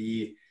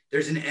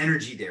 there's an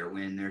energy there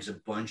when there's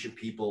a bunch of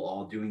people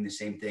all doing the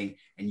same thing,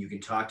 and you can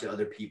talk to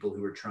other people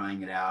who are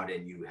trying it out,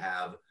 and you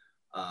have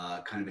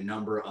kind of a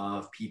number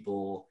of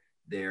people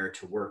there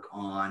to work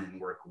on and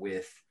work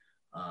with,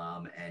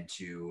 and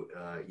to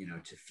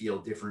feel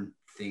different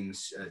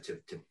things.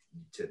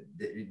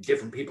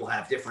 Different people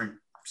have different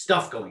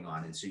stuff going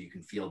on, and so you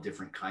can feel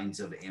different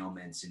kinds of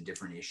ailments and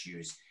different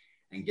issues,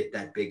 and get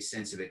that big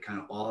sense of it kind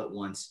of all at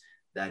once.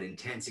 That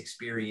intense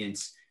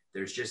experience.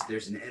 There's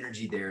an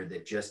energy there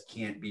that just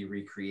can't be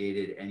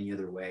recreated any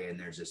other way, and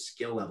there's a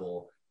skill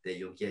level that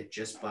you'll get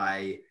just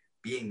by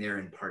being there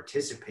and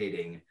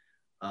participating,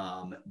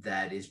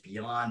 that is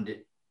beyond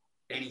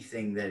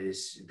anything that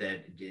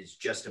is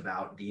just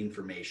about the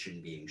information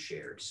being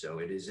shared. So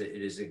it is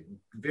a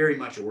very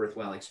much a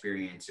worthwhile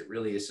experience. It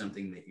really is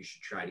something that you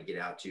should try to get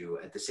out to.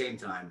 At the same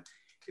time,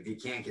 if you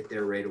can't get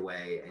there right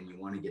away and you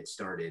want to get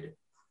started,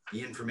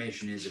 the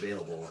information is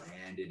available,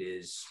 and it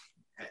is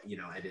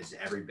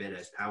every bit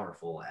as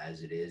powerful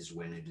as it is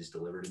when it is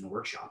delivered in the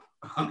workshop.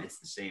 It's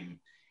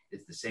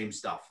the same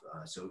stuff.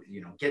 So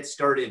get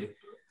started.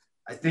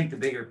 I think the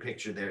bigger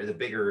picture there, the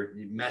bigger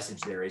message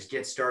there is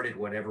get started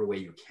whatever way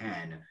you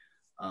can,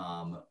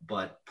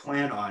 but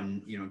plan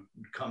on,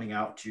 coming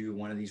out to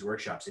one of these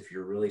workshops. If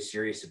you're really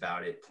serious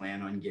about it,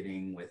 plan on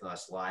getting with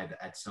us live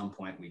at some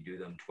point. We do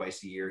them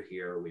twice a year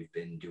here. We've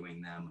been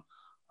doing them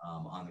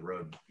on the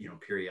road,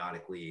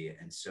 periodically.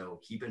 And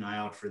so keep an eye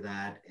out for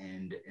that,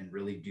 and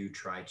really do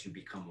try to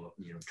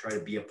try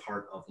to be a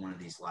part of one of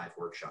these live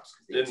workshops,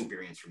 because the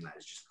experience from that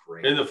is just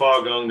great. In the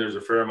Fagung, there's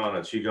a fair amount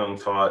of Qigong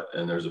taught,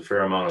 and there's a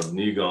fair amount of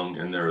Nigong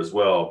in there as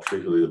well,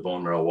 particularly the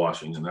bone marrow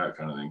washing and that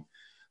kind of thing,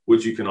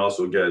 which you can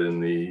also get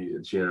in the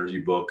Qi Energy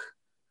book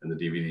and the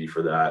DVD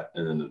for that.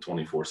 And then the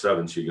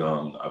 24/7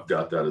 Qigong, I've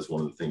got that as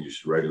one of the things you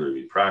should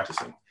regularly be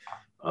practicing.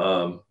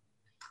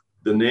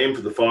 The name for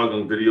the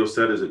Fagung video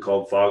set, is it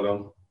called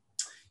Fagung?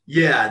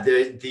 Yeah,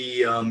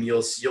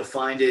 you'll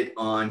find it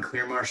on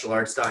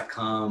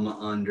clearmartialarts.com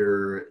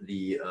under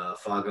the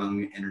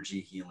Fagung Energy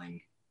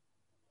Healing.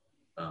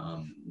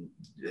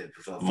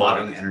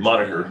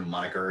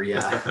 moniker,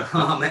 yeah.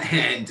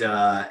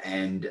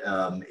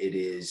 It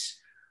is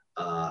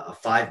a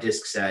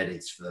 5-disc set.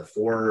 It's for the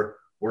 4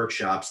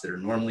 workshops that are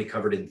normally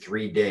covered in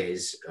 3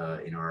 days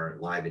in our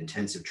live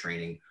intensive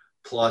training,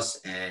 plus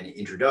an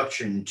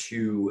introduction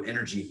to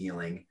energy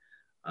healing.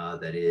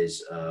 That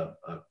is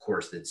a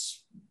course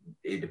that's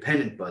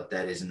independent, but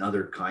that is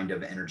another kind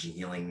of energy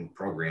healing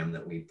program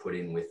that we put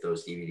in with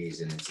those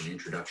DVDs. And it's an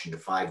introduction to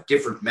 5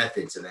 different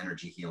methods of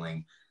energy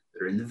healing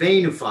that are in the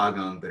vein of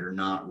Fagong, but are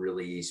not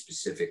really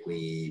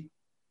specifically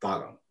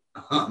Fagong.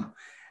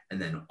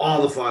 And then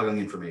all the Fagong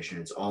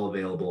information, it's all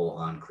available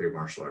on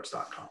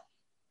clearmartialarts.com.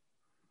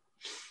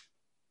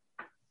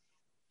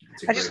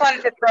 I just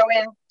wanted to throw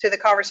into the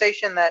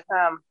conversation that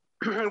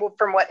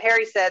from what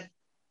Harry said,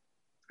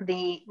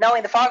 not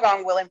only the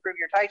Fagong will improve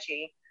your Tai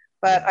Chi,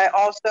 but I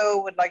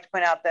also would like to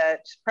point out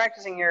that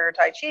practicing your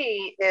Tai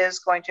Chi is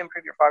going to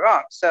improve your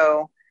Fagong.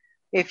 So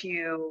if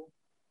you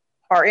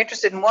are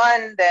interested in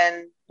one,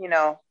 then, you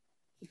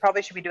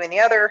probably should be doing the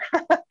other.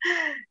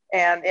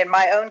 And in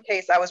my own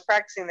case, I was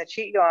practicing the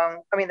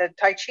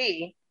Tai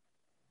Chi,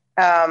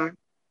 and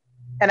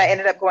I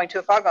ended up going to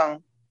a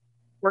Fagong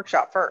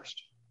workshop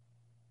first.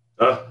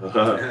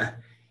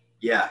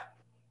 Yeah.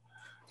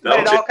 But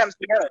it all comes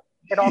together.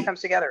 It all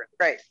comes together. It's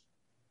great.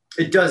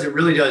 It does. It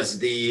really does.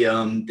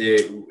 And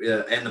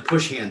the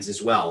push hands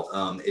as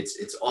well.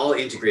 It's all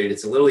integrated.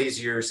 It's a little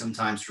easier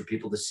sometimes for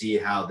people to see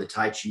how the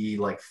Tai Chi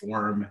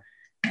form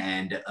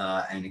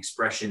and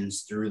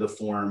expressions through the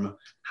form,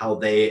 how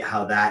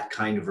that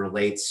kind of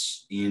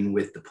relates in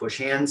with the push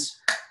hands.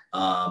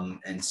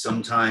 And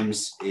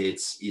sometimes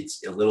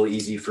it's a little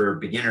easy for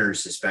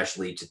beginners,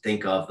 especially, to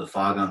think of the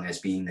Fagong as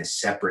being this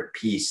separate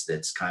piece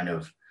that's kind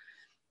of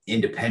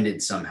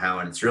independent somehow,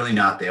 and it's really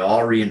not. They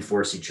all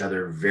reinforce each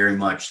other very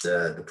much.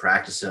 The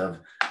practice of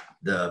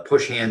the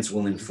push hands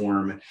will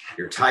inform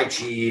your Tai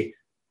Chi.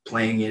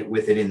 Playing it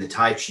with it in the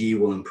Tai Chi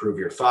will improve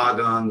your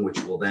Fagong,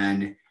 which will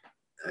then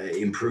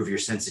improve your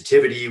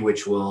sensitivity,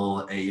 which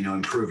will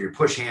improve your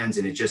push hands.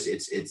 And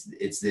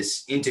it's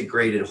this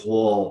integrated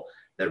whole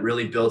that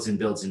really builds and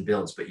builds and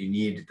builds. But you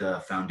need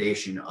the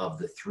foundation of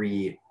the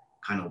 3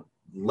 kind of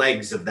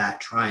legs of that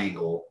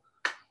triangle.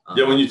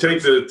 Yeah, when you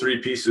take the 3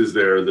 pieces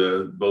there,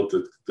 both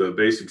the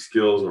basic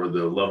skills, or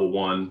the level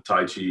 1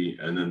 Tai Chi,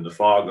 and then the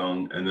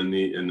Fagong, and then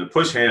the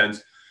push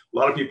hands. A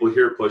lot of people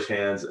hear push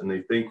hands and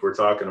they think we're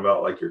talking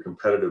about like your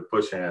competitive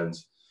push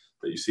hands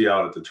that you see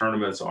out at the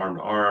tournaments, arm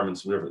to arm, and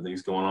some different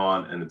things going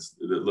on. And it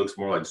looks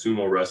more like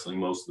sumo wrestling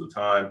most of the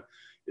time.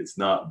 It's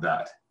not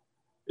that.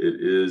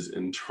 It is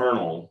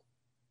internal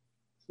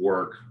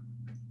work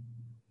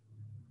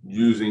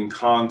using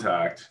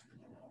contact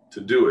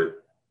to do it.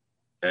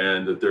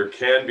 And that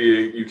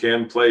you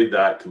can play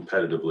that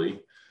competitively,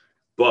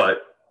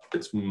 but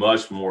it's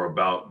much more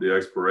about the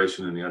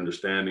exploration and the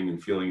understanding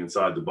and feeling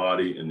inside the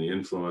body and the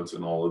influence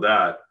and all of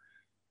that.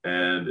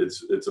 And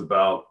it's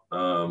about,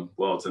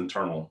 it's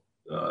internal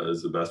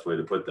is the best way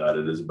to put that.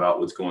 It is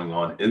about what's going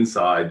on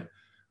inside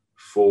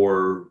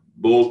for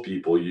both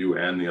people, you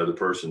and the other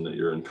person that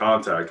you're in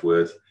contact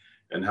with,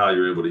 and how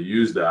you're able to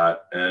use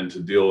that and to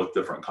deal with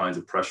different kinds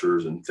of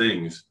pressures and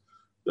things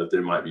that they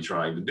might be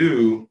trying to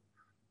do.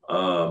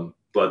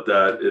 But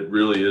that it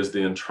really is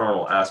the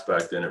internal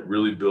aspect, and it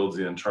really builds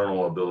the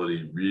internal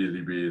ability really,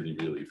 really,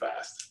 really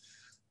fast.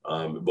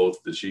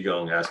 Both the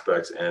Qigong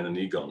aspects and the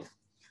Nigong.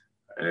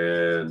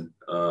 And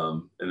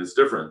it's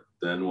different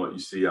than what you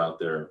see out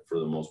there for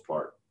the most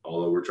part.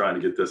 Although we're trying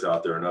to get this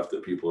out there enough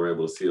that people are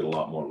able to see it a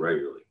lot more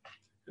regularly.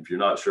 If you're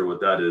not sure what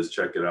that is,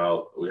 check it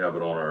out. We have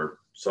it on our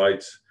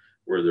sites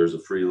where there's a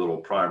free little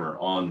primer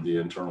on the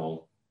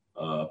internal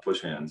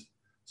push hands.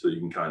 So you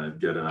can kind of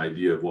get an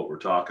idea of what we're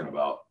talking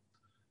about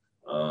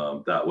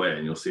that way.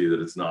 And you'll see that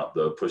it's not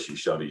the pushy,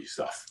 shovey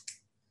stuff.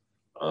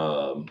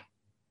 Not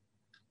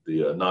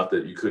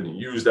that you couldn't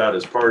use that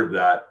as part of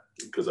that,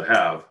 because I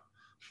have,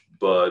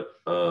 but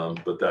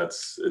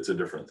it's a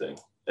different thing.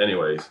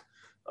 Anyways,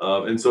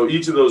 and so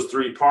each of those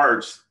 3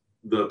 parts,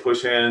 the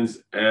push hands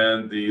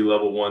and the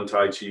level 1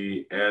 Tai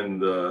Chi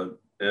and the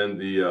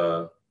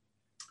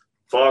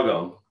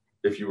Fagong,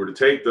 if you were to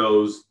take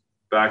those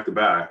back to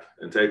back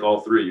and take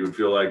all 3, you would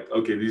feel like,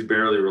 okay, these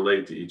barely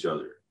relate to each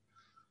other.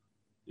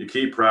 You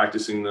keep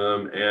practicing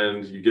them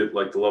and you get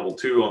like the level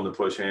 2 on the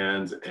push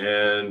hands,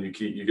 and you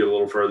get a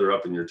little further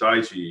up in your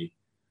Tai Chi,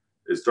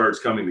 it starts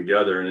coming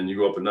together, and then you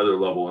go up another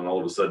level, and all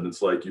of a sudden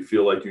it's like you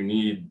feel like you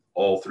need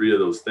all 3 of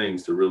those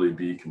things to really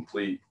be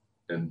complete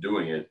and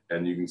doing it.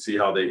 And you can see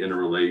how they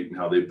interrelate and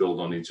how they build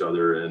on each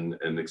other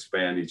and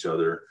expand each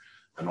other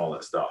and all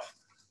that stuff.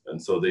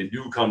 And so they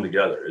do come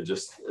together. It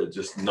just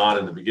not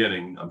in the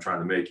beginning. I'm trying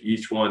to make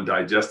each one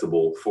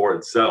digestible for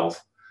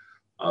itself,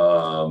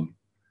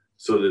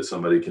 so that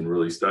somebody can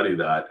really study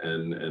that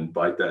and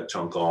bite that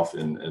chunk off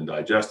and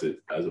digest it,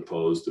 as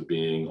opposed to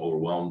being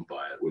overwhelmed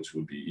by it, which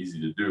would be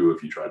easy to do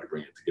if you tried to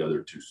bring it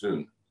together too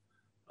soon.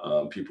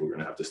 People are going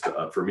to have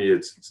to, for me,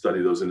 it's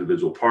study those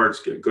individual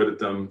parts, get good at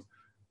them,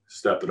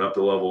 step it up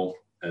a level,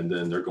 and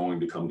then they're going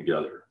to come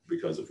together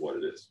because of what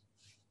it is.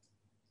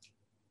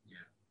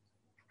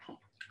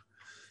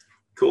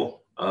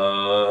 Cool.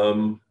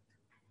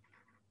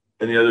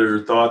 Any other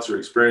thoughts or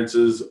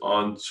experiences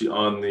on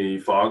the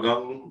fog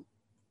gun,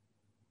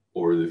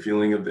 or the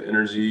feeling of the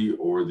energy,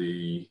 or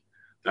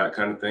that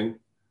kind of thing?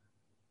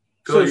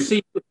 So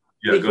see,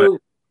 yeah, go ahead.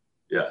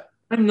 Yeah.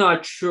 I'm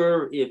not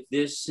sure if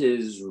this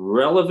is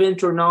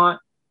relevant or not.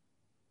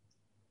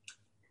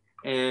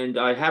 And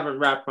I haven't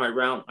wrapped my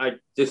round.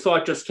 The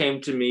thought just came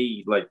to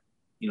me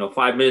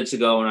 5 minutes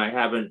ago, and I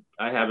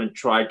haven't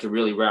tried to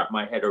really wrap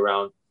my head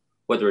around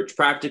whether it's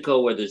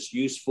practical, whether it's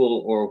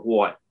useful, or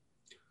what.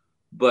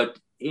 But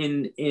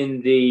in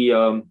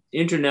the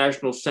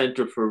International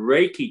Center for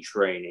Reiki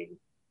Training,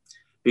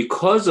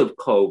 because of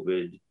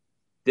COVID,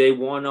 they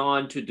went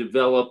on to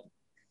develop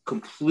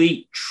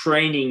complete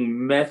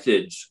training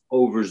methods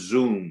over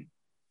Zoom.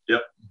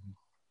 Yep.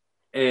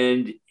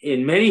 And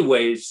in many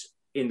ways,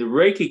 in the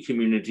Reiki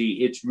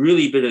community, it's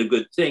really been a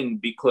good thing,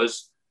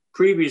 because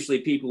previously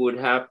people would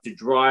have to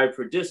drive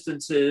for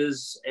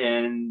distances,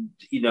 and,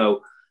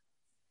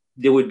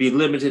 there would be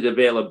limited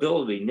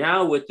availability.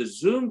 Now with the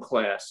Zoom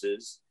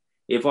classes,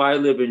 if I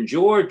live in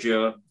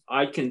Georgia,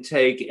 I can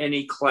take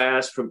any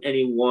class from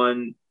any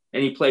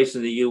place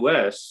in the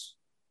US.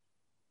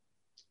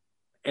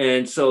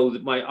 And so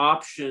my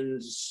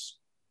options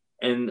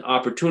and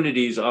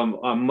opportunities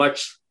are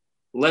much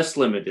less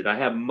limited. I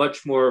have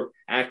much more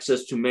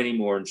access to many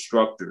more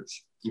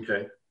instructors.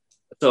 Okay.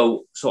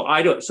 So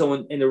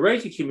in the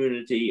Reiki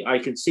community, I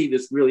can see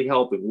this really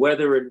helping.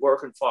 Whether it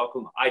work in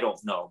Falcon, I don't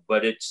know,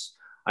 but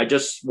I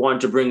just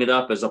want to bring it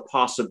up as a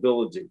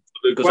possibility.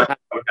 The question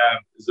I would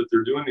have is, if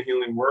they're doing the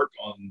healing work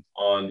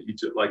on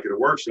each, like at a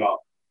workshop,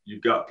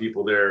 you've got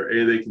people there.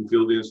 A, they can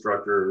feel the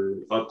instructor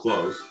up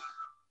close,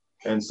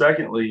 and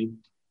secondly,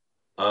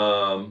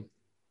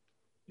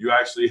 you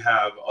actually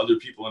have other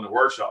people in the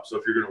workshop. So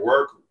if you're going to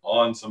work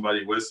on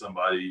somebody with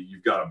somebody,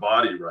 you've got a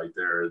body right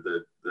there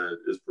that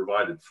is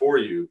provided for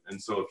you.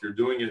 And so if you're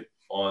doing it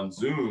on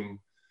Zoom,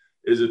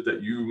 is it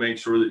that you make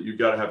sure that you've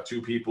got to have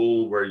two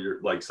people where you're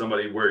like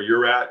somebody where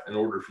you're at in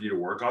order for you to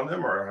work on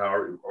them, or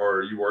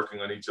are you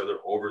working on each other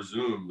over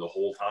Zoom the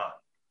whole time?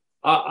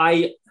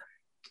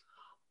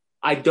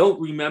 I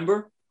don't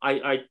remember.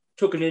 I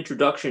took an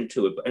introduction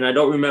to it, and I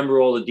don't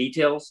remember all the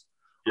details.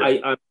 Yeah.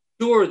 I'm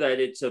sure that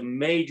it's a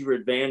major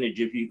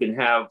advantage if you can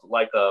have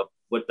like a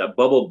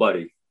bubble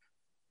buddy.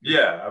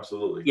 Yeah,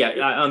 absolutely. Yeah,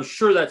 I'm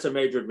sure that's a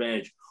major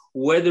advantage.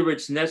 Whether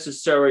it's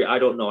necessary, I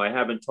don't know. I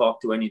haven't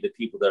talked to any of the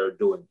people that are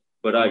doing it.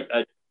 But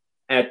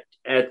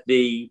at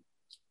the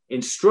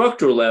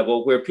instructor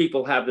level, where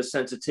people have the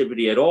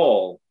sensitivity at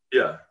all,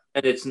 yeah,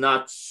 and it's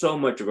not so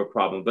much of a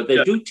problem. But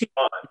they do teach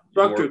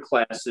instructor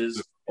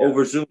classes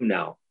over Zoom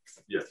now.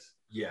 Yes.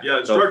 Yeah.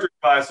 Instructor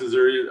classes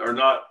are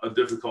not a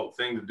difficult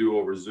thing to do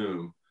over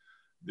Zoom.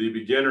 The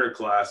beginner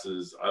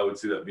classes, I would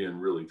see that being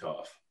really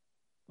tough.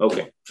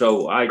 Okay,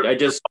 so I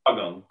just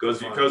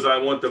because I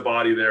want the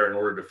body there in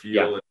order to feel.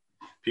 Yeah. And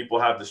people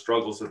have the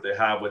struggles that they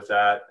have with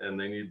that, and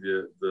they need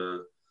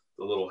the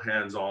little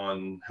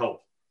hands-on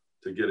help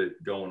to get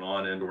it going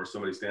on, and or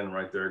somebody standing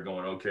right there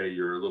going, okay,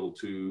 you're a little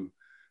too,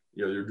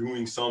 you're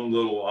doing some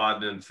little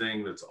odd end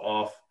thing that's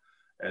off,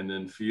 and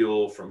then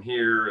feel from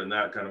here and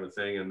that kind of a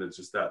thing. And it's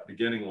just that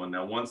beginning one.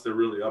 Now, once they're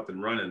really up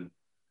and running,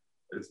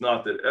 it's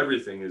not that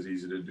everything is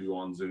easy to do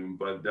on Zoom,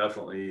 but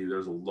definitely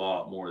there's a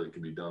lot more that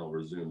can be done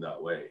over Zoom that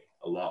way,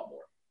 a lot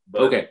more.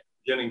 But okay.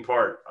 Beginning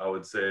part, I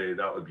would say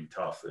that would be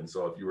tough. And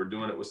so if you were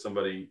doing it with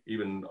somebody,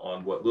 even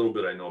on what little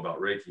bit I know about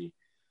Reiki,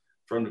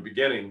 from the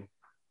beginning,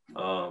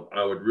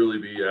 I would really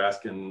be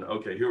asking,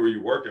 okay, who are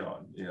you working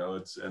on?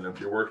 And if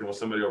you're working with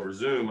somebody over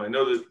Zoom, I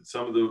know that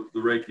some of the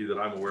Reiki that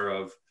I'm aware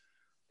of,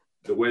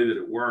 the way that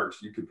it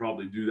works, you could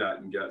probably do that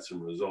and get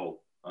some result,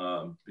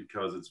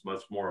 because it's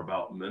much more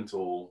about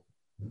mental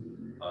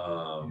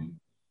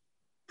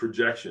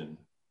projection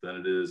than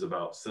it is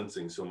about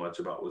sensing so much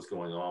about what's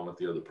going on with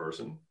the other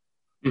person.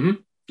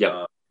 Mm-hmm.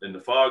 Yeah. In the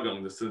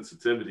Fogong, the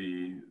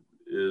sensitivity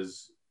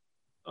is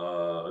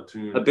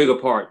attuned. A bigger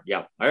part.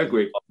 Yeah, I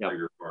agree. A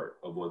bigger part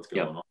of what's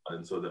going on.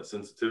 And so that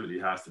sensitivity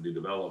has to be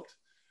developed,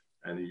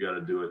 and you got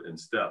to do it in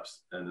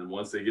steps. And then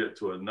once they get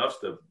to enough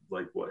step,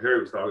 like what Harry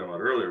was talking about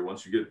earlier,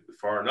 once you get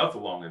far enough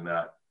along in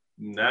that,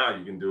 now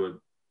you can do it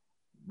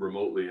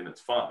remotely and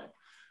it's fine.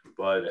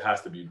 But it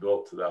has to be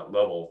built to that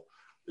level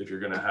if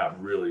you're going to have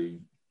really,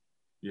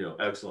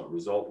 excellent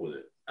result with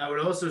it. I would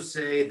also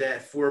say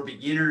that for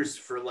beginners,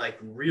 for like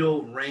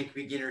real rank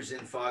beginners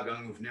in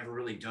Fogong who've never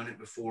really done it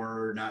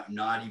before,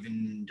 not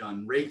even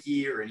done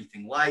Reiki or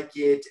anything like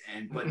it,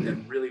 but that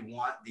really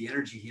want the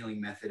energy healing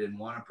method and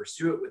want to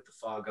pursue it with the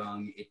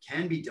Fogong, it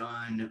can be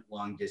done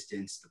long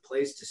distance. The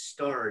place to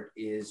start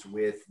is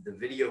with the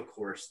video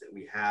course that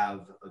we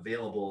have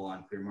available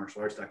on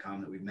clearmartialarts.com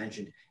that we've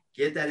mentioned.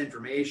 Get that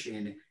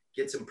information,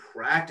 get some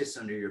practice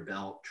under your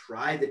belt,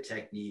 try the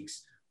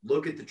techniques,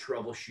 look at the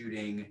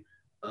troubleshooting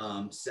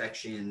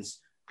sections,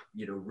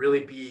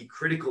 really be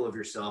critical of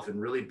yourself and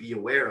really be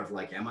aware of,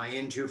 like, am I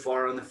in too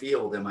far on the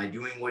field? Am I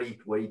doing what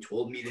he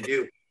told me to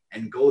do?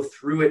 And go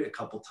through it a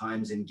couple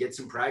times and get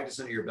some practice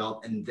under your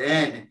belt. And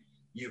then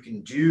you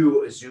can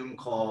do a Zoom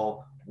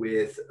call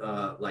with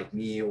like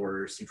me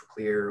or Steve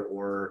Clear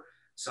or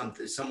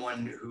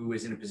someone who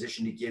is in a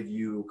position to give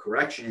you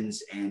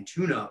corrections and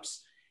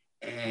tune-ups,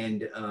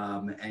 and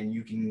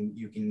you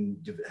can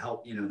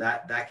help, you know,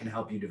 that can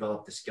help you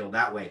develop the skill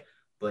that way.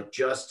 But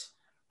just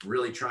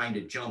really trying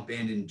to jump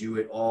in and do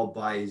it all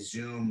by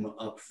Zoom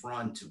up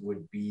front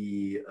would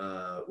be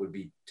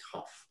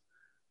tough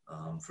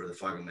for the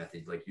Fago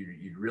method. Like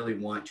you'd really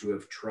want to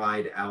have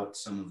tried out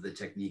some of the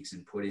techniques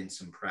and put in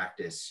some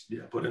practice.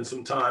 Yeah, put in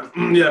some time.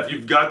 Yeah, if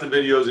you've got the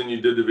videos and you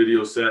did the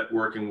video set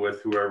working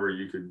with whoever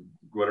you could,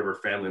 whatever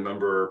family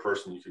member or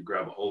person you could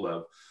grab a hold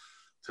of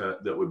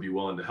that would be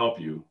willing to help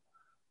you,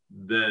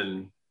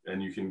 then,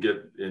 and you can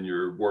get in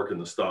your working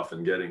the stuff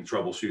and getting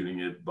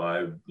troubleshooting it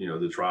by, you know,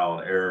 the trial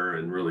and error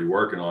and really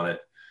working on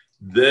it,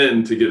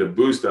 then to get a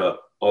boost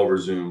up over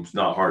Zoom's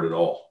not hard at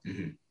all.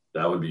 Mm-hmm.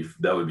 That would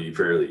be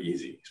fairly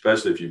easy,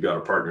 especially if you've got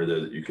a partner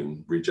there that you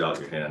can reach out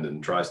your hand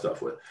and try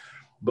stuff with.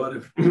 But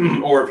if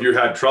you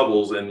had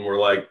troubles and were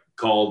like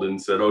called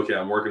and said, okay,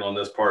 I'm working on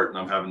this part and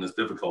I'm having this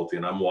difficulty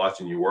and I'm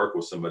watching you work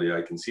with somebody,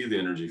 I can see the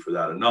energy for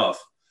that enough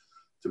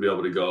to be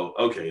able to go,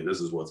 okay,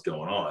 this is what's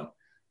going on.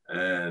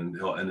 And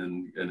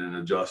then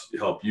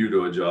help you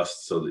to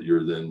adjust so that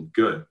you're then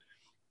good.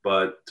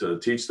 But to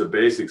teach the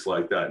basics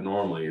like that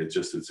normally,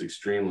 it's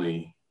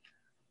extremely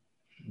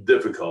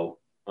difficult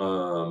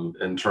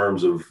in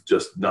terms of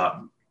just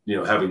not, you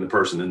know, having the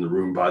person in the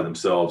room by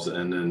themselves.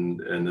 And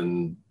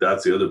then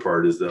that's the other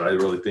part, is that I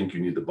really think you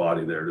need the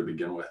body there to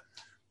begin with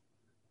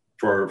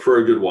for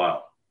a good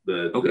while.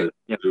 To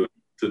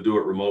do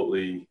it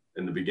remotely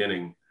in the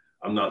beginning.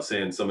 I'm not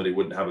saying somebody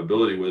wouldn't have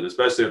ability with it,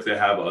 especially if they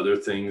have other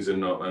things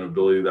and an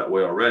ability that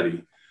way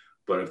already.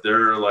 But if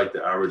they're like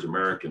the average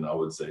American, I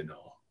would say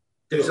no.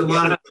 There's a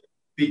lot of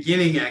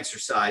beginning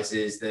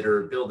exercises that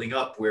are building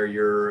up where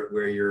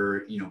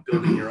you're you know,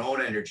 building your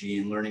own energy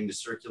and learning to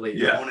circulate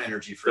your own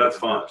energy for other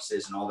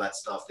purposes and all that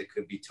stuff that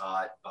could be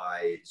taught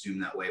by Zoom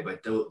that way.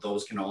 But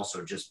those can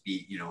also just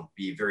be, you know,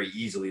 be very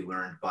easily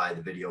learned by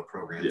the video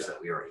programs that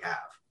we already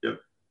have.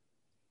 Yep.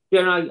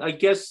 Yeah, and I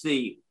guess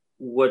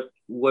what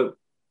I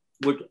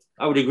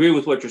would agree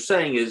with what you're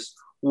saying is,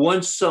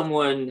 once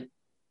someone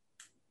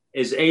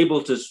is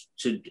able to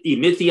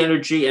emit the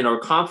energy and are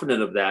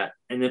confident of that,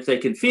 and if they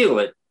can feel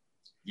it,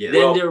 then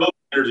they're in a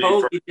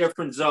totally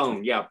different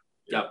zone. Yeah.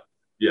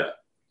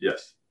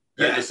 Yes.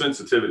 And the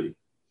sensitivity.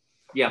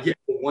 Yeah.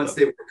 But once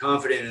they were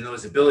confident in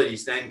those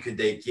abilities, then could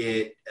they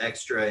get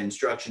extra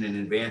instruction and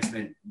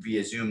advancement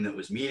via Zoom that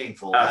was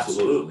meaningful?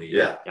 Absolutely.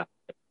 Yeah. For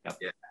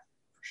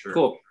sure.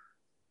 Cool.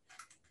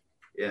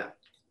 Yeah.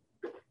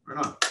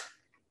 Right on.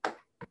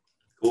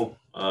 Cool.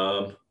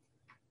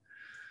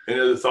 Any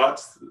other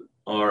thoughts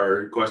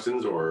or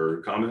questions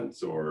or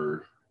comments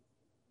or?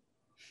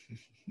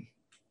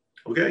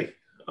 Okay.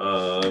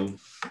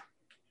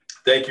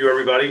 Thank you,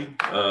 everybody.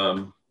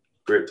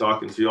 Great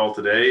talking to you all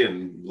today,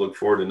 and look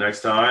forward to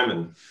next time.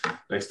 And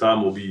next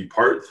time will be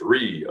part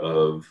 3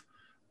 of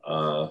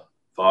Qigong,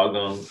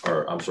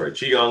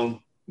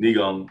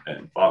 Nigong,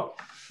 and Fago.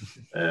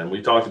 And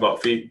we talked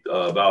about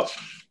about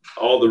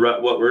all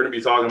what we're going to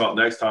be talking about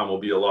next time will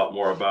be a lot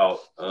more about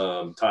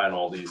tying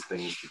all these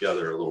things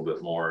together a little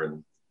bit more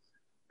and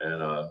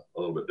a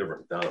little bit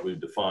different. Now that we've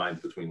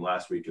defined between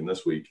last week and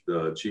this week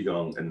the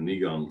Qigong and the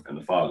Nigong and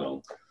the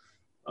Fagong,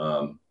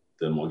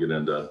 then we'll get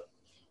into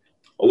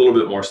a little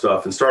bit more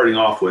stuff, and starting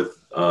off with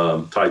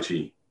Tai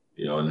Chi,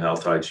 you know, and how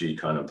Tai Chi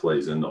kind of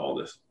plays into all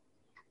this.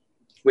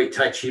 Wait,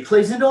 Tai Chi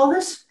plays into all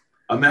this?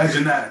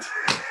 Imagine that.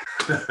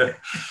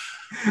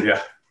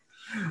 Yeah.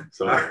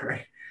 So. All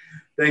right.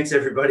 Thanks,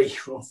 everybody.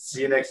 We'll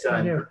see you next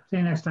time. See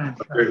you next time.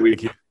 Great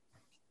week.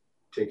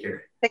 Take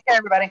care. Take care,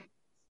 everybody.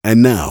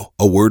 And now,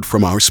 a word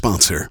from our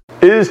sponsor.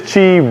 Is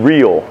Qi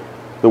real?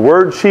 The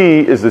word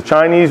Qi is the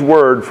Chinese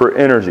word for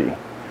energy.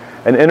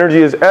 And energy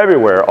is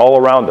everywhere, all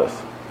around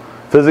us.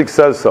 Physics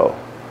says so.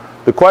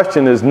 The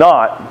question is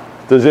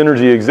not, does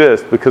energy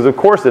exist? Because of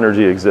course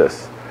energy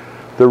exists.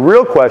 The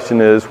real question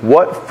is,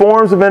 what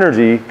forms of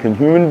energy can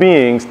human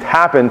beings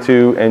tap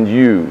into and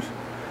use?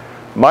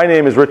 My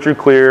name is Richard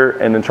Clear,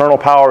 and internal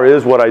power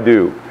is what I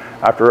do.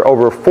 After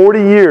over 40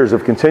 years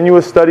of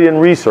continuous study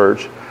and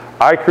research,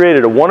 I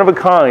created a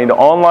one-of-a-kind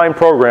online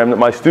program that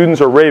my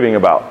students are raving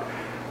about.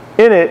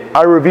 In it,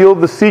 I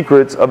revealed the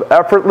secrets of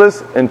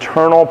effortless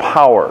internal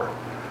power.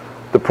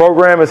 The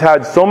program has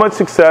had so much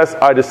success,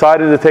 I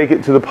decided to take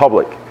it to the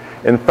public.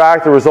 In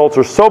fact, the results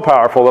are so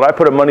powerful that I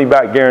put a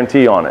money-back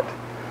guarantee on it.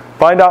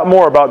 Find out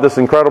more about this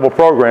incredible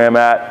program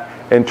at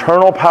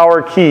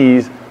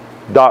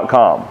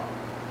internalpowerkeys.com.